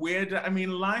quirkier, the weirder. I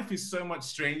mean, life is so much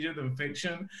stranger than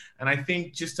fiction. And I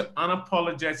think just to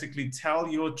unapologetically tell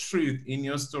your truth in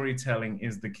your storytelling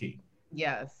is the key.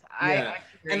 Yes, I agree.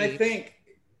 And I think,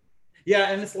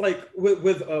 and it's like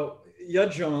with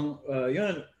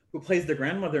Yejung, who plays the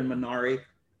grandmother in Minari,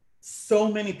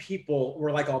 so many people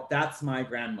were like, oh, that's my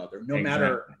grandmother. No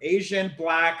matter Asian,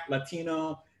 Black,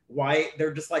 Latino, white,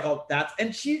 they're just like, oh, that's,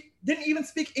 and she didn't even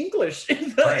speak English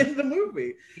in the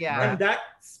movie. Yeah. And that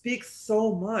speaks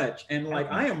so much. And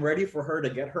like, I am ready for her to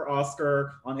get her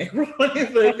Oscar on April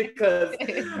 25th because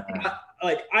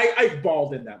I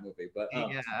bawled in that movie.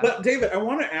 But David, I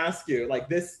want to ask you, like,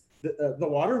 the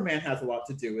Waterman has a lot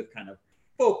to do with kind of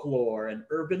folklore and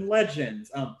urban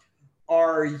legends.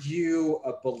 Are you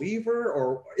a believer,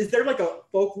 or is there like a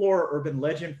folklore or urban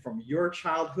legend from your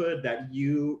childhood that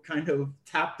you kind of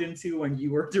tapped into when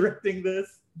you were directing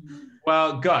this?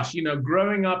 Well, gosh, you know,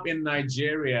 growing up in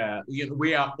Nigeria,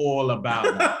 we are all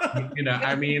about that. You know,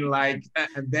 I mean, like,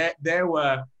 there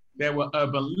there were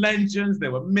urban legends,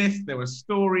 there were myths, there were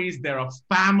stories, there are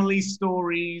family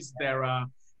stories, there are,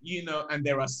 you know, and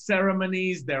there are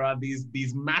ceremonies, there are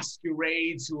these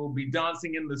masquerades who will be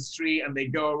dancing in the street and they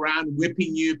go around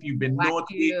whipping you if you've been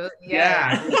naughty.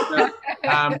 Yeah.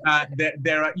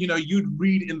 There are, you know, you'd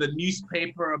read in the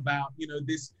newspaper about, you know,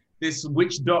 this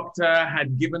witch doctor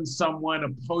had given someone a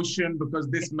potion because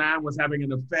this man was having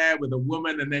an affair with a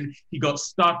woman and then he got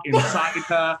stuck inside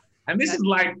her. And this is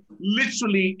like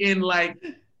literally in like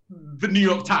the New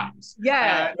York Times.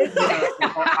 Yeah. You know,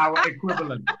 our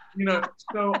equivalent. You know,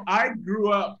 so I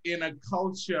grew up in a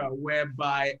culture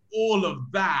whereby all of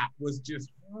that was just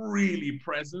really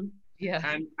present. Yeah.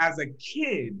 And as a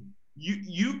kid,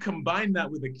 you combine that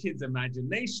with a kid's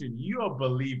imagination, you are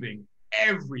believing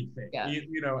everything. Yeah.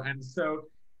 You know, and so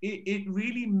it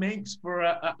really makes for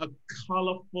a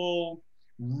colorful,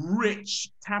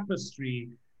 rich tapestry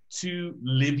to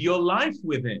live your life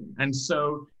within. And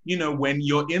so, you know, when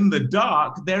you're in the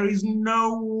dark, there is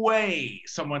no way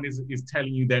someone is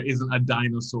telling you there isn't a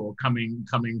dinosaur coming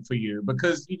for you,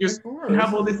 because you just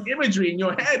have all this imagery in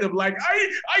your head of like, I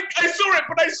saw it,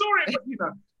 but you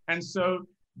know. And so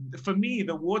for me,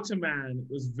 The Waterman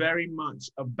was very much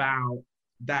about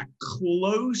that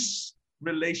close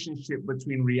relationship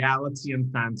between reality and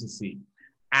fantasy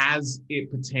as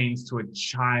it pertains to a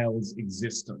child's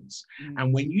existence.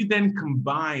 And when you then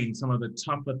combine some of the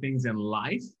tougher things in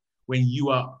life, when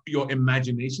your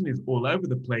imagination is all over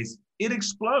the place, it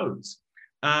explodes.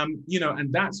 You know,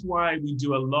 and that's why we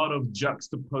do a lot of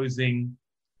juxtaposing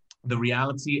the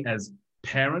reality as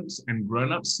parents and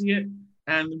grown-ups see it,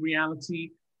 and the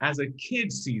reality as a kid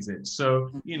sees it. So,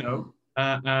 you know,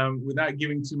 without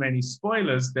giving too many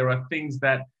spoilers, there are things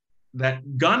that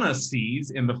Gunnar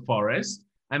sees in the forest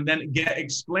and then get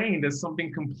explained as something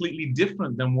completely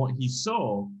different than what he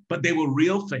saw, but they were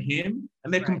real for him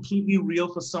and they're completely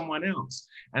real for someone else.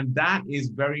 And that is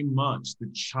very much the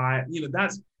child, you know,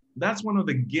 that's one of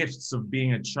the gifts of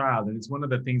being a child. And it's one of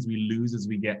the things we lose as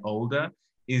we get older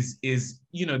is,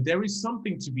 you know, there is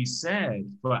something to be said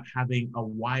for having a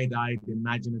wide-eyed,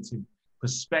 imaginative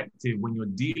perspective when you're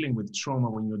dealing with trauma,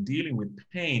 when you're dealing with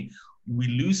pain. We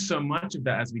lose so much of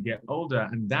that as we get older.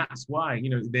 And that's why, you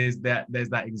know, there's that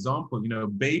example, you know,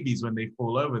 babies, when they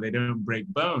fall over, they don't break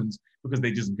bones because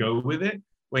they just go with it.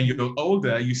 When you're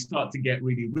older, you start to get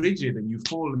really rigid and you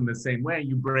fall in the same way,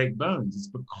 you break bones. It's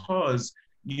because,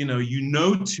 you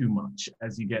know too much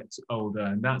as you get older.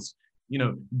 And that's, you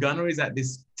know, Gunnar is at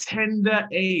this tender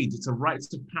age. It's a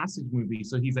rites of passage movie.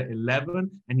 So he's at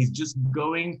 11 and he's just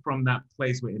going from that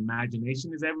place where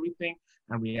imagination is everything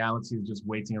and reality is just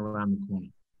waiting around the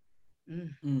corner.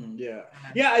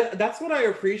 Yeah, that's what I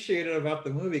appreciated about the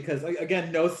movie, because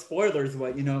again, no spoilers,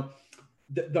 but you know,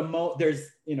 there's,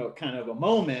 you know, kind of a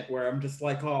moment where I'm just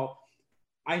like, oh,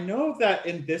 I know that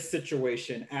in this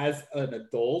situation as an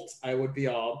adult, I would be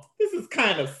all, this is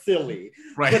kind of silly.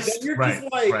 Right.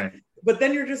 But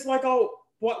then you're just like, oh,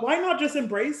 why not just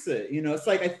embrace it? You know, it's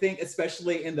like, I think,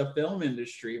 especially in the film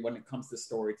industry, when it comes to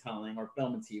storytelling or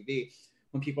film and TV,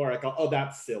 when people are like, oh,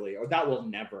 that's silly, or that will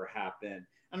never happen.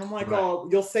 And I'm like, oh,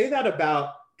 you'll say that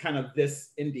about kind of this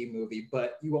indie movie,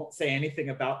 but you won't say anything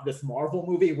about this Marvel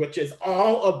movie, which is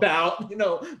all about, you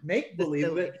know,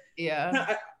 make-believe.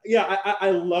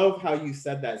 I love how you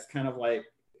said that. It's kind of like,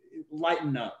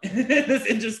 lighten up in this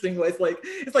interesting way.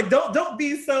 It's like don't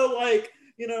be so like,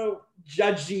 you know,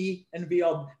 judgy and be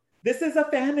all, this is a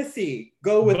fantasy,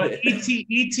 go with it.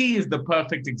 E.T. is the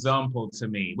perfect example to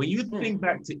me. When you think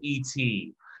back to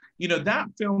E.T., you know, that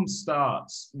film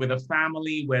starts with a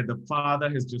family where the father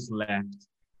has just left,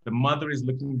 the mother is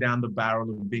looking down the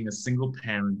barrel of being a single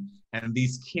parent, and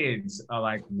these kids are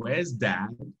like, where's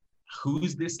dad?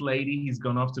 Who's this lady he's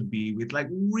gone off to be with? Like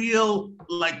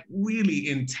really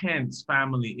intense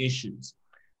family issues.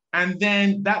 And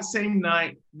then that same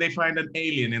night, they find an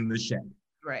alien in the shed.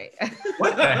 Right.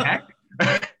 What the heck?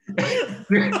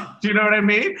 Do you know what I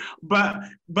mean?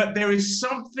 But there is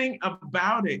something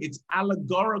about it. It's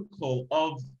allegorical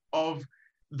of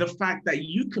the fact that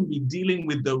you can be dealing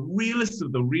with the realest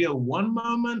of the real one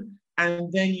moment,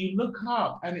 and then you look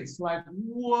up and it's like,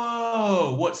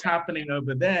 whoa, what's happening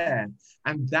over there?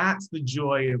 And that's the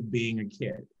joy of being a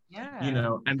kid. Yeah. You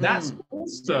know, and that's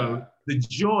also the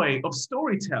joy of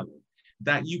storytelling,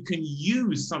 that you can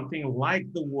use something like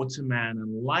The Waterman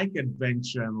and like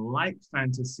adventure and like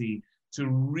fantasy to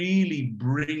really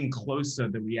bring closer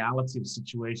the reality of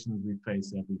situations we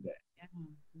face every day.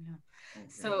 Yeah.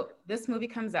 So this movie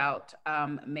comes out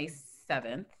May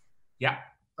 7th. Yeah.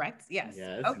 Correct? Yes.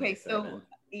 Yes, okay, May so 7th.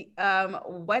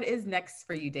 What is next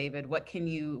for you, David? What can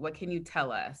you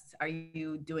tell us? Are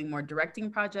you doing more directing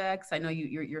projects? I know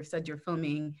you said you're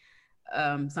filming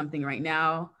something right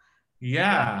now.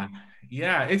 Yeah,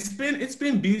 yeah, it's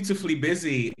been beautifully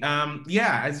busy.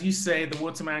 Yeah, as you say, The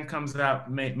Waterman comes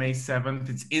out May 7th.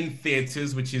 It's in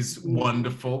theaters, which is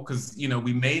wonderful because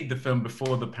we made the film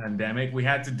before the pandemic. We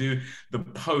had to do the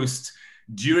post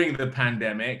during the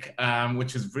pandemic,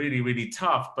 which is really, really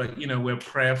tough. But we're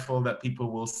prayerful that people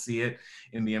will see it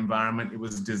in the environment it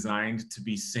was designed to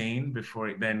be seen before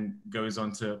it then goes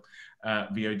on to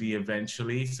VOD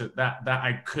eventually. So that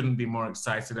I couldn't be more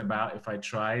excited about if I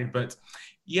tried. But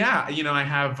yeah, I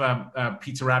have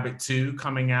Peter Rabbit 2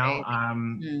 coming out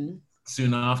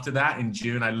soon after that in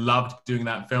June. I loved doing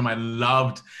that film. I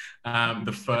loved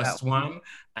the first one.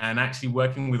 And actually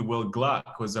working with Will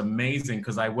Gluck was amazing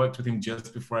because I worked with him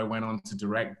just before I went on to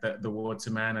direct The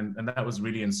Waterman. And that was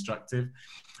really instructive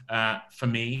for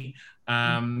me.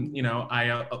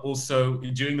 I also,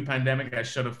 during the pandemic, I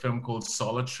shot a film called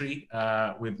Solitary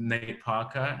with Nate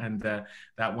Parker. And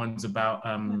that one's about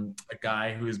a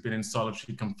guy who has been in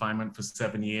solitary confinement for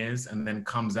 7 years and then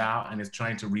comes out and is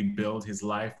trying to rebuild his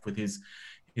life with his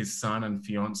son and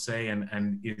fiance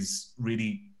and is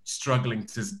really struggling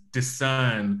to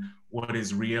discern what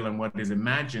is real and what is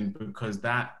imagined, because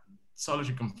that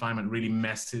solitary confinement really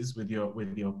messes with your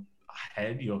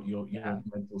head, your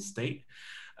mental state.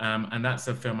 And that's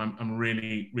a film I'm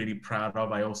really, really proud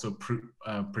of. I also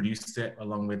produced it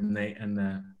along with Nate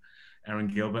and Aaron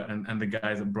Gilbert and the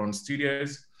guys at Bronze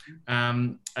Studios.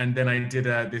 And then I did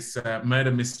this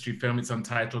murder mystery film. It's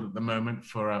untitled at the moment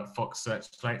for Fox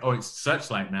Searchlight. Oh, it's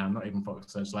Searchlight now, not even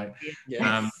Fox Searchlight.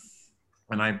 Yes.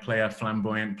 And I play a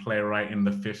flamboyant playwright in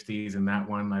the 50s in that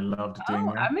one. I loved doing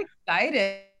that. I'm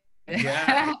excited.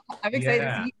 Yeah. I'm excited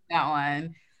to see that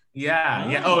one. Yeah,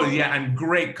 yeah. Oh, yeah, and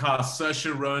great cast.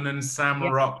 Saoirse Ronan, Sam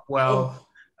Rockwell.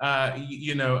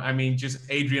 I mean, just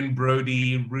Adrian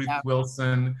Brody, Ruth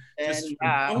Wilson.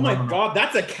 Oh my God,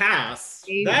 that's a cast.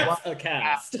 That's a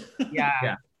cast.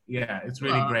 Yeah. Yeah, it's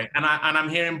really great. And I'm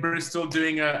here in Bristol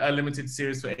doing a limited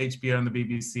series for HBO and the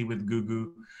BBC with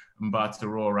Gugu Mbatha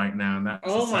Raw right now. And that's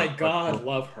my God,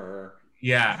 love her.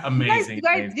 Yeah, amazing.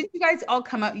 Didn't you guys all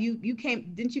come up? Didn't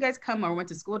you guys come or went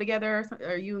to school together?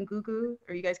 Or you and Gugu?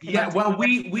 Or you guys came Yeah, well,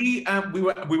 we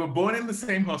were born in the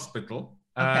same hospital.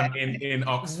 In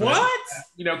Oxford. What?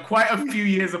 Quite a few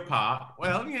years apart.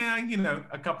 Well, yeah,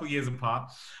 a couple of years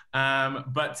apart.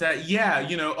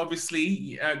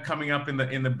 Obviously coming up in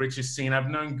the British scene, I've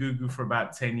known Gugu for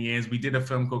about 10 years. We did a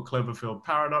film called Cloverfield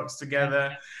Paradox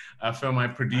together, a film I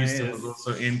produced and was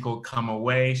also in called Come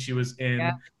Away. She was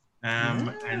in.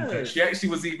 And she actually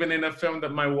was even in a film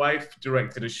that my wife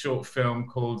directed, a short film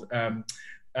called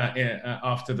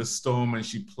After the Storm, and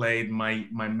she played my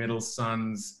middle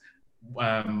son's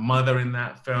mother in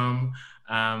that film.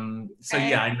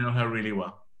 Yeah, I know her really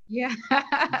well. Yeah,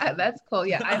 that's cool.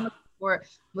 Yeah, I'm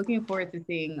looking forward to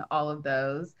seeing all of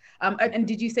those. And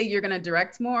did you say you're going to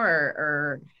direct more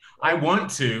or? I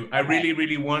want to. I really,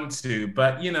 really want to.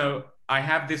 But, I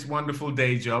have this wonderful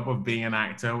day job of being an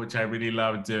actor, which I really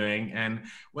love doing. And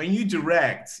when you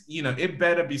direct, it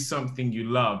better be something you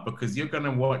love, because you're going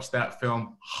to watch that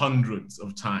film hundreds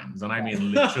of times. And I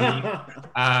mean, literally.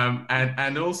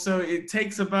 And also it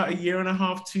takes about 1.5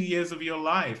 years, 2 years of your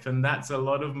life. And that's a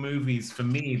lot of movies for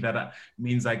me that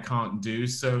means I can't do.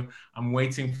 So I'm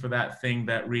waiting for that thing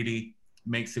that really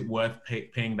makes it worth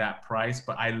paying that price.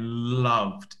 But I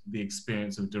loved the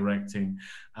experience of directing,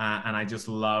 and I just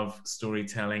love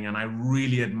storytelling, and I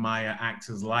really admire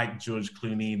actors like George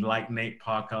Clooney, like Nate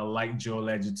Parker, like Joel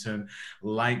Edgerton,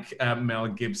 like Mel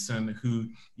Gibson, who,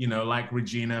 like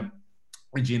Regina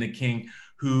King,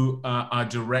 who are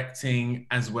directing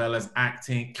as well as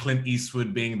acting, Clint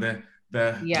Eastwood being the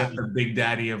big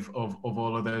daddy of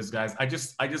all of those guys. I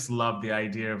just love the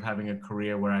idea of having a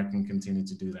career where I can continue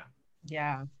to do that.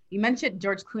 Yeah, you mentioned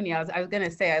George Clooney. I was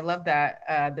gonna say I love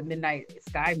that the Midnight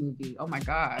Sky movie. Oh my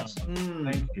gosh!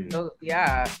 Thank you. So,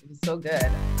 yeah, it was so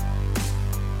good.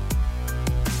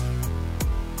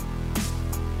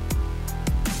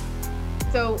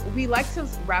 So we like to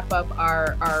wrap up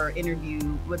our interview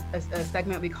with a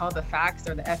segment we call the facts,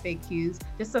 or the FAQs.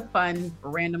 Just a fun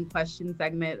random question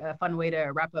segment, a fun way to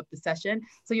wrap up the session.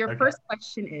 So your first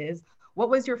question is,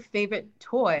 what was your favorite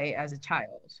toy as a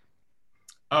child?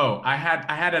 Oh, I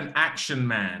had an Action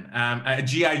Man, a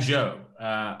G.I. Joe.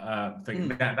 thing.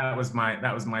 That was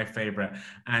my favorite.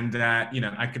 And you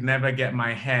know, I could never get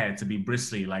my hair to be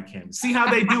bristly like him. See how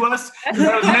they do us?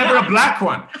 There was never a black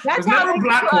one. There was never a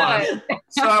black one.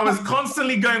 So I was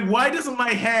constantly going, why doesn't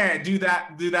my hair do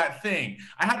that thing?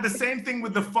 I had the same thing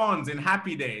with the Fonz in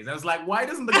Happy Days. I was like, why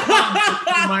doesn't the clown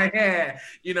do my hair,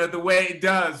 you know, the way it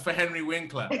does for Henry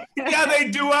Winkler? See how they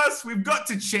do us? We've got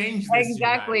to change this.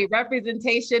 Exactly.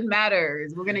 Representation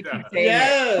matters. We're gonna keep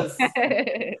saying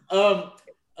it.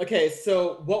 Okay,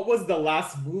 so what was the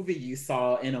last movie you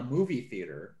saw in a movie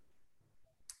theater?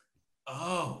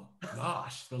 Oh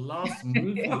gosh, the last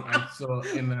movie I saw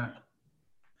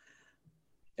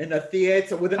in a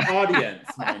theater with an audience,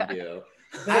 mind you.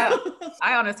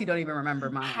 I honestly don't even remember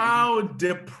mine. How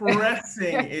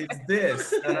depressing is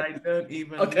this that I don't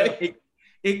even know?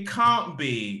 It can't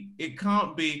be. It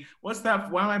can't be. What's that?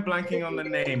 Why am I blanking on the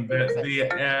name?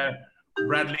 The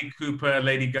Bradley Cooper,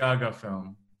 Lady Gaga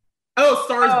film. Oh,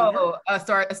 Born. A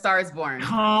Star is Born.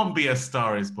 Can't be A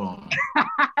Star is Born.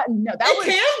 No,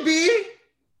 can be.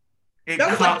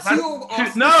 That was like two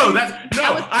Oscars. No,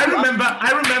 I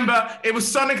remember. It was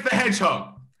Sonic the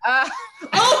Hedgehog.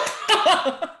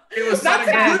 It was Sonic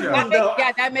the Hedgehog.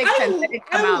 That makes sense.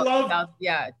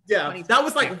 That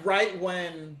was like right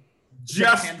when.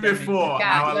 Just before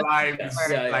our lives.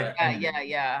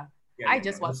 Yeah. I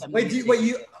just watched them. Wait,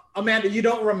 Amanda, you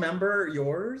don't remember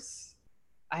yours?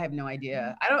 I have no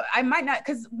idea. I might not,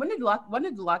 because when did the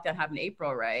lockdown happen?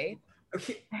 April, right?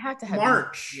 Okay. I had to have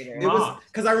March. It was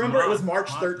because I remember it was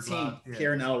March 13th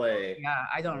here in LA. Yeah,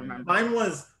 I don't remember. Mine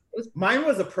was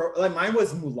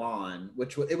Mulan,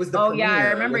 which was the premiere. Yeah, I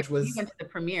remember which was went to the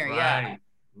premiere. Right.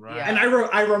 Yeah. And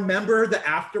I remember the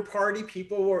after party.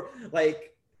 People were like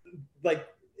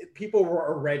people were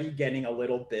already getting a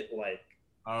little bit like.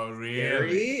 Oh really?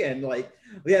 Scary and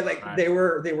they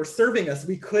were serving us.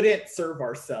 We couldn't serve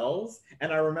ourselves.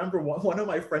 And I remember one of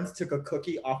my friends took a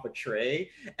cookie off a tray,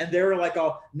 and they were like,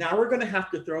 "Oh, now we're gonna have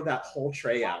to throw that whole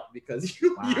tray out because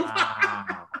you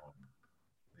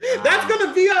that's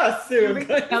gonna be us soon."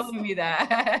 You're telling me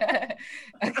that.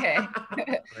 Okay.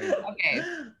 Okay.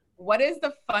 What is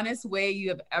the funnest way you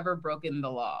have ever broken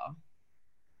the law?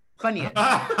 Funniest.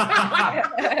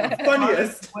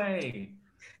 Funniest way.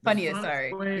 Funniest,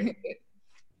 sorry. Way.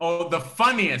 Oh, the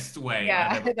funniest way.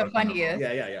 Yeah, the funniest.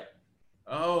 Yeah.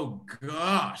 Oh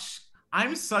gosh,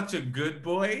 I'm such a good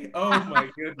boy. Oh my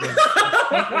goodness,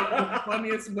 the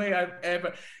funniest way I've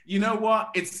ever. You know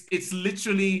what? It's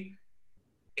literally.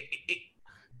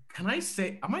 Can I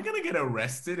say? Am I gonna get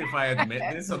arrested if I admit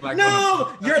this? Like,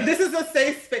 no, this is a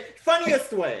safe space.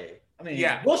 Funniest way. I mean,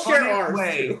 yeah, we'll share ours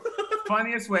too.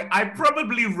 Funniest way. I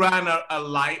probably ran a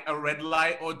red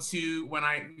light or two when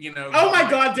I, Oh my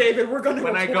God, David, we're gonna.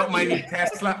 When I got my new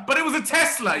Tesla, but it was a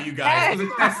Tesla, you guys. It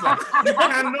was a Tesla. You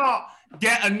cannot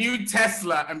get a new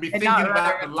Tesla and be thinking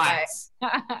about the lights.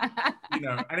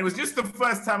 And it was just the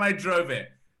first time I drove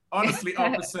it. Honestly,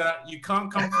 officer, you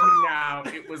can't come for me now.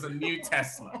 It was a new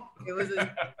Tesla. It was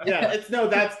a.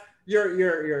 That's.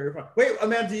 You're fine. Wait,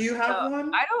 Amanda, do you have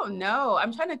one? I don't know.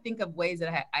 I'm trying to think of ways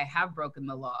that I have broken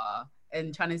the law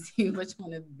and trying to see which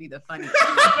one would be the funniest.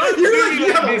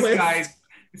 Guys.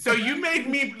 So you made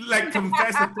me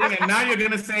confess a thing, and now you're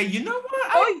gonna say, you know what?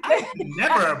 I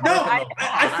never broken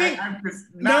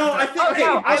the law.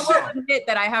 I will admit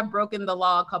that I have broken the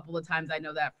law a couple of times. I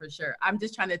know that for sure. I'm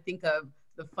just trying to think of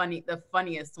the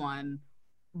funniest one,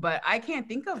 but I can't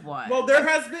think of one. Well,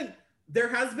 there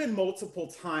has been multiple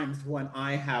times when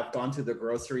I have gone to the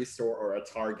grocery store or a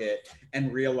Target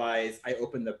and realized I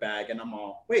opened the bag and I'm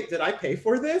all, wait, did I pay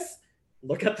for this?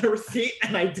 Look at the receipt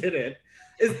and I didn't.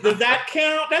 Does that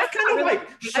count? That's kind of like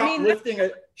shoplifting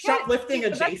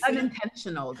adjacent. That's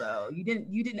unintentional though. You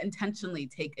didn't intentionally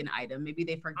take an item. Maybe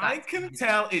they forgot. I can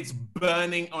tell it's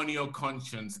burning on your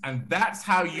conscience, and that's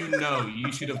how you know you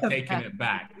should have taken it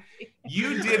back.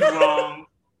 You did wrong.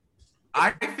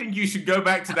 I think you should go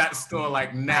back to that store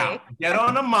now. Get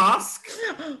on a mask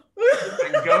and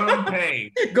go and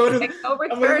pay. Go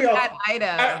return that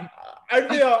item.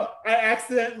 I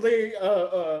accidentally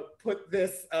put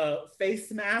this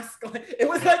face mask on. It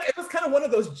was kind of one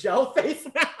of those gel face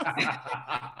masks.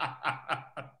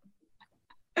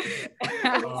 I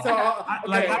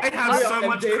have so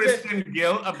much Christian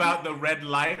guilt about the red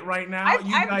light right now. I've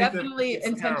definitely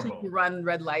intentionally run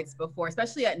red lights before,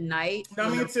 especially at night. No,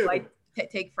 me too.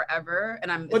 Take forever,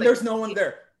 and when there's no one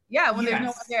there. Yeah, when there's no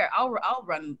one there, I've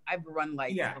run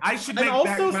lights. Yeah, I should make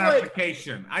that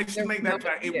clarification.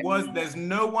 There's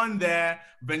no one there.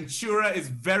 Ventura is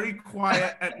very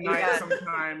quiet at night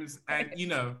sometimes, and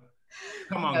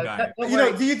come on, guys.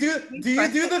 Do you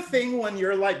do the thing when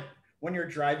you're when you're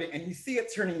driving and you see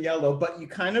it turning yellow, but you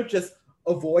kind of just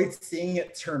avoid seeing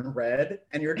it turn red,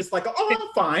 and you're just like, oh,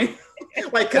 I'm fine.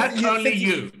 Like, that's only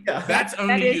you. Yeah. That's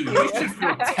only you. You should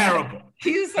feel terrible.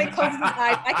 He's like closes his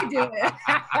eyes. I can do it.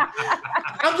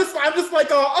 I'm just like,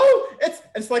 oh,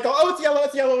 it's like, oh, it's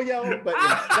yellow. But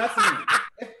yeah, that's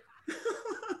me.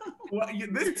 Well,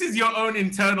 this is your own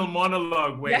internal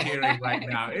monologue we're hearing right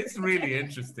now. It's really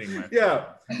interesting. Man. Yeah,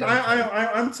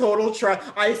 I'm total trash.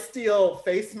 I steal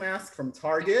face masks from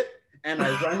Target and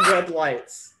I run red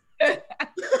lights.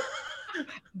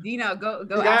 Dino, go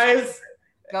guys.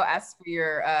 Go ask for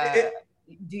your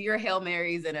do your Hail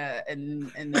Marys and I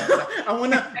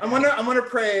wanna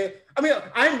pray. I mean,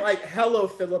 I'm like hello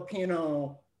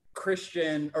Filipino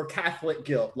Christian or Catholic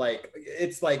guilt. Like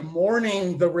it's like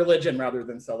mourning the religion rather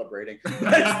than celebrating. It's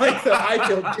like I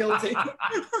feel guilty.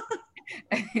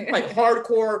 Like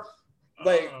hardcore,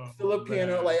 like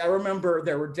Filipino. Man. Like I remember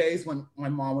there were days when my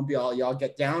mom would be all, y'all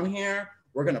get down here.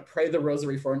 We're gonna pray the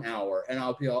rosary for an hour, and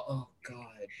I'll be all, oh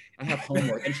God, I have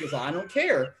homework, and she's like, I don't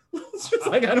care. It's just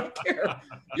like I don't care.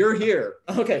 You're here.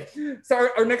 Okay. So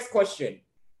our next question.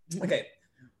 Okay,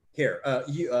 here.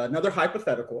 Another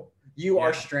hypothetical. You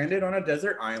are stranded on a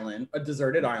deserted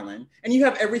island, and you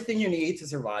have everything you need to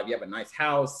survive. You have a nice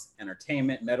house,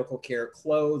 entertainment, medical care,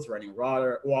 clothes, running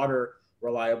water,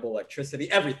 reliable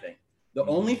electricity, everything. The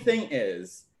only thing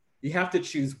is, you have to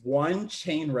choose one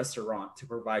chain restaurant to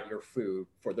provide your food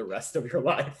for the rest of your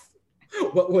life.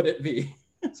 What would it be?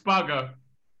 Spago.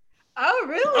 Oh,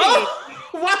 really? Oh,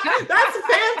 what? That's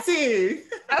fancy.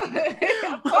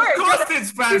 Of course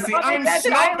it's fancy. I'm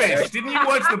snobbish. Didn't you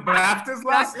watch the BAFTAs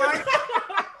last night?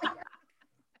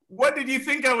 What did you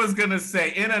think I was going to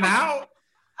say? In and out?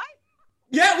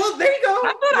 Yeah, well, there you go.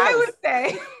 That's what I would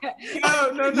say.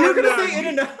 No. You're going to say in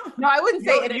and out. No, I wouldn't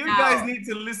say in and out. You guys need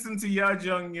to listen to Ya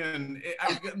Jung Yun.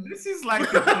 This is like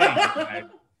the thing. Right?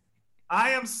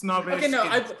 I am snobbish. Okay, no,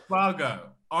 Spago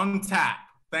on tap.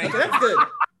 Thank you. That's good.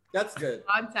 That's good.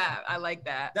 On tap. I like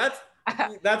that.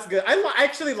 That's good. I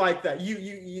actually like that.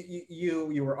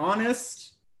 You were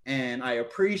honest, and I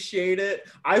appreciate it.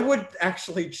 I would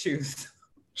actually choose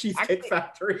Cheesecake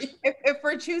Factory. If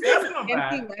we're choosing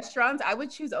empty restaurants, I would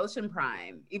choose Ocean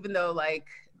Prime, even though like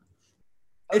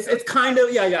it's kind of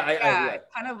I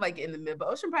kind of like in the middle. But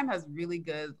Ocean Prime has really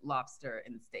good lobster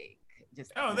and steak.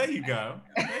 There you go.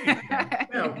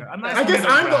 I guess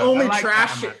I'm the only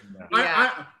trash.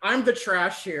 I'm the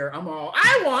trash here. I'm all,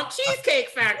 I want Cheesecake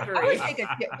Factory. I would take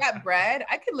that bread.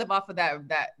 I could live off of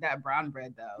that brown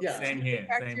bread though. Yeah, same here.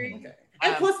 Okay.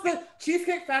 And plus the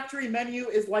Cheesecake Factory menu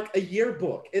is like a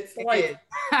yearbook. It is.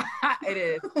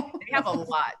 They have a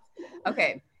lot.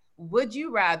 Okay. Would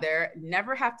you rather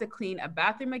never have to clean a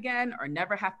bathroom again or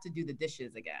never have to do the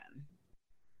dishes again?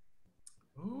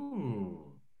 Ooh.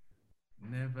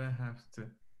 Never have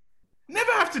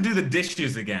to do the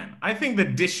dishes again. I think the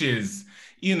dishes,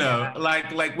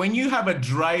 like when you have a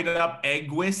dried up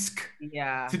egg whisk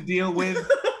to deal with,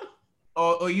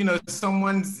 or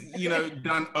someone's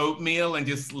done oatmeal and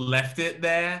just left it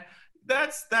there.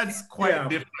 That's quite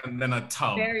different than a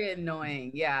tub. Very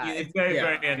annoying. Yeah. It's very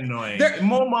annoying. They're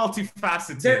more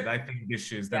multifaceted, I think,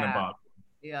 dishes than a bathroom.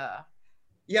 Yeah.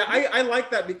 Yeah, I like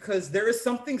that because there is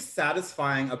something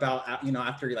satisfying about,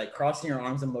 after you like crossing your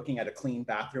arms and looking at a clean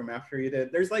bathroom after you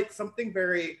did. There's like something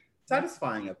very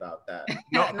satisfying about that.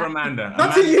 Not for Amanda.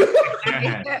 Not to you.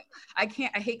 I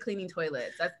hate cleaning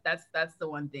toilets. That's the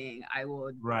one thing I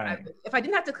would. Right. If I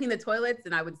didn't have to clean the toilets,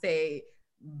 then I would say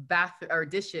bath or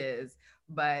dishes.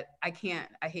 But I can't.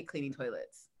 I hate cleaning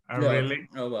toilets. Oh, really?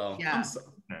 Oh, well. Yeah.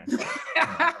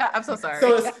 I'm so sorry.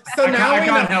 So now I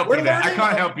can't help you there. I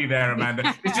can't help you there,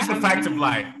 Amanda. It's just a fact of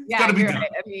life. It's gotta be done.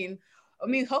 Right. I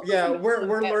mean, hopefully. Yeah, we're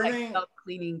learning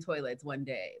cleaning toilets one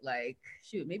day. Like,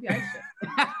 shoot, maybe I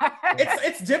should.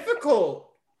 It's difficult.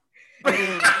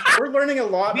 We're learning a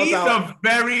lot These are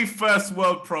very first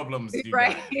world problems.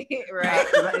 Right.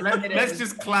 Let's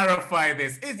just clarify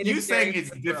this. You saying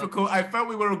it's difficult? I felt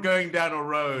we were going down a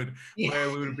road where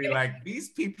we would be like, these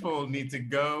people need to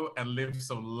go and live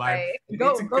some life. Right.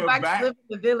 Go back to live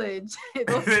in the village. They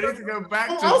need to go back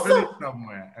to the village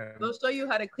somewhere. They'll show you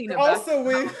how to clean a bathroom.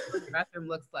 What the bathroom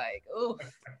looks like. Ooh.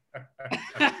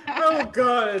 Oh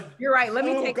God. You're right. Let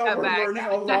me take that back. We're learning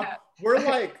a lot. We're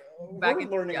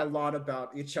learning a lot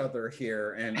about each other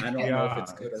here, and I don't know if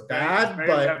it's good or bad,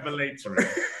 but revelatory.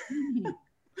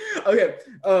 Okay,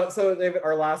 so David,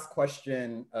 our last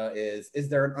question is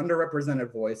there an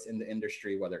underrepresented voice in the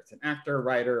industry, whether it's an actor,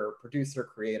 writer, or producer,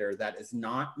 creator, that is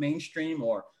not mainstream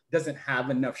or doesn't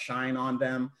have enough shine on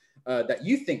them that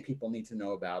you think people need to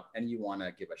know about and you want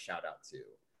to give a shout out to?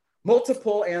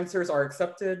 Multiple answers are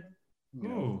accepted. You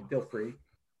know, Ooh. feel free.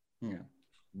 Yeah.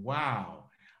 Wow.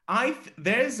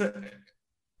 There's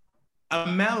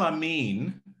Amel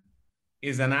Amin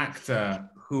is an actor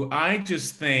who I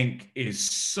just think is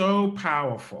so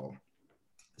powerful,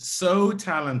 so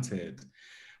talented,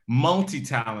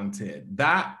 multi-talented.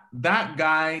 That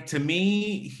guy, to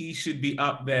me, he should be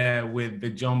up there with the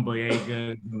John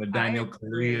Boyegas and the Daniel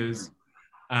Kaluuyas.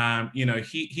 You know,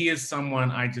 he is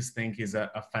someone I just think is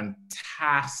a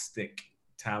fantastic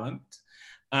talent.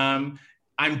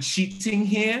 I'm cheating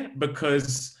here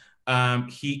because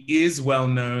he is well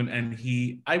known and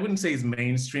I wouldn't say he's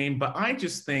mainstream, but I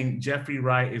just think Jeffrey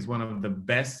Wright is one of the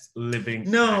best living.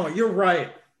 No, you're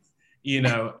right. You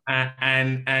know,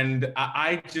 and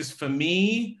I just, for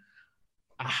me,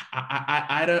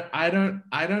 I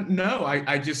don't know.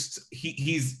 I just,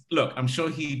 he's, look, I'm sure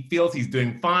he feels he's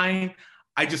doing fine.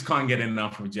 I just can't get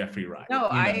enough of Jeffrey Wright. No,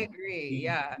 I agree.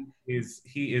 Yeah.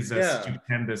 He is a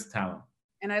stupendous talent.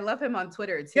 And I love him on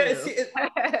Twitter too. Yeah,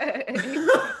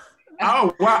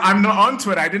 oh wow! I'm not on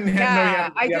Twitter. I didn't know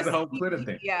he has a whole Twitter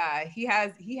thing. Yeah, he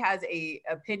has a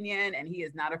opinion, and he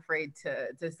is not afraid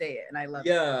to say it, and I love it.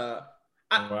 Yeah.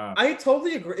 I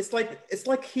totally agree. It's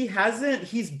like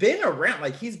he's been around,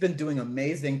 like he's been doing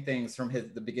amazing things from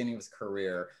the beginning of his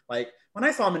career. Like when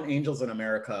I saw him in Angels in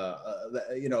America,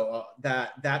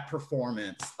 that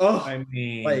performance. Oh, I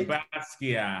mean, like,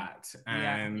 Basquiat,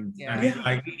 and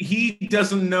like he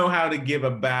doesn't know how to give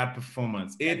a bad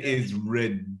performance. It is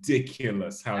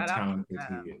ridiculous how talented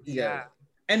he is. Yeah.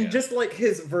 And just like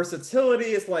his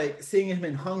versatility is like seeing him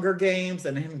in Hunger Games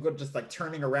and him just like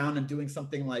turning around and doing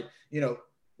something like, you know,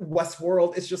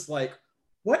 Westworld. It's just like,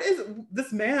 what is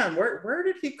this man? Where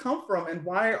did he come from? And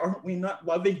why aren't we not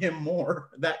loving him more?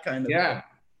 That kind of thing.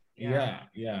 Yeah.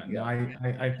 No,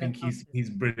 I think he's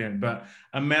brilliant. But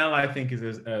Amel, I think, is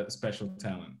a special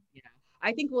talent. Yeah.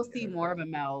 I think we'll see more of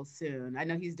Amel soon. I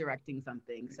know he's directing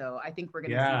something, so I think we're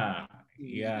gonna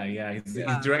see. Yeah. He's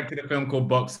directed a film called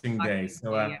Boxing Day,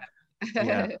 so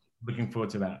looking forward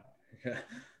to that.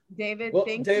 David,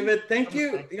 thank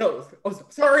you.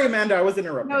 Sorry, Amanda, I was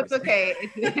interrupting. No, it's okay.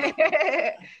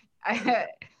 I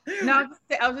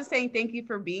was just saying thank you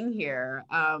for being here.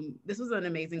 This was an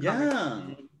amazing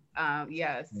conversation.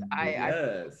 Yes,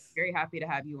 I'm very happy to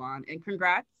have you on, and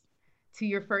congrats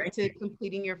to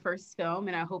completing your first film,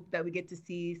 and I hope that we get to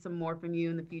see some more from you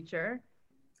in the future.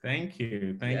 Thank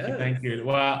you.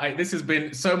 Well, this has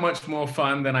been so much more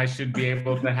fun than I should be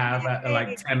able to have at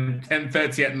like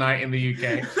 10:30 at night in the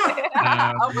UK.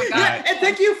 Oh my God! And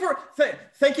thank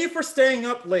you for staying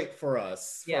up late for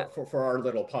us for our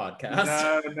little podcast.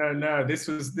 No. This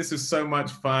was so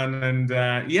much fun, and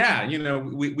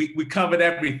we covered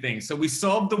everything. So we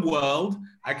solved the world.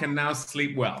 I can now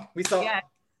sleep well. We solved. Yeah.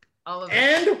 All of it.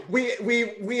 And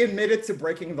we admitted to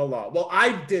breaking the law. Well,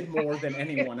 I did more than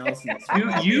anyone else in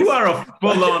this. You are a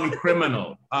full-on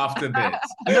criminal after this.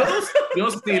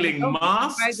 You're stealing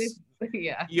masks.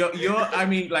 Yeah. I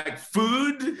mean, like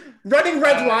food. Running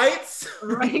red lights.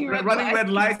 Running red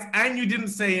lights. And you didn't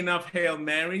say enough Hail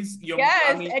Marys.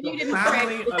 And you didn't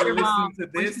family are listening to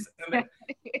this. And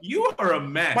you are a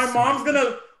mess.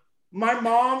 My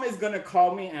mom is gonna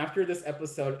call me after this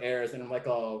episode airs, and I'm like,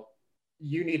 oh,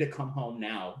 you need to come home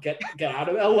now. Get out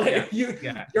of LA. You're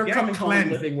coming home and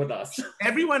living with us.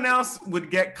 Everyone else would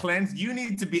get cleansed. You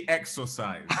need to be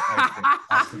exorcised.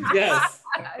 Yes.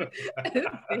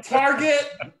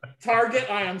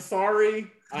 Target, I am sorry.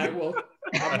 I'm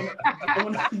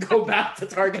gonna go back to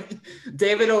Target.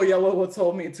 David Oyelowo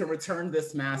told me to return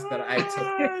this mask that I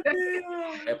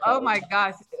took. Oh my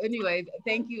gosh. Anyway,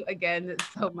 thank you again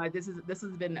so much. This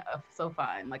has been so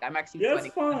fun. Like I'm actually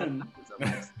fun. So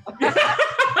much.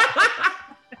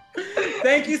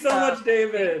 Thank you so much,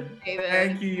 David.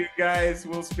 Thank you, you guys.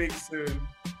 We'll speak soon.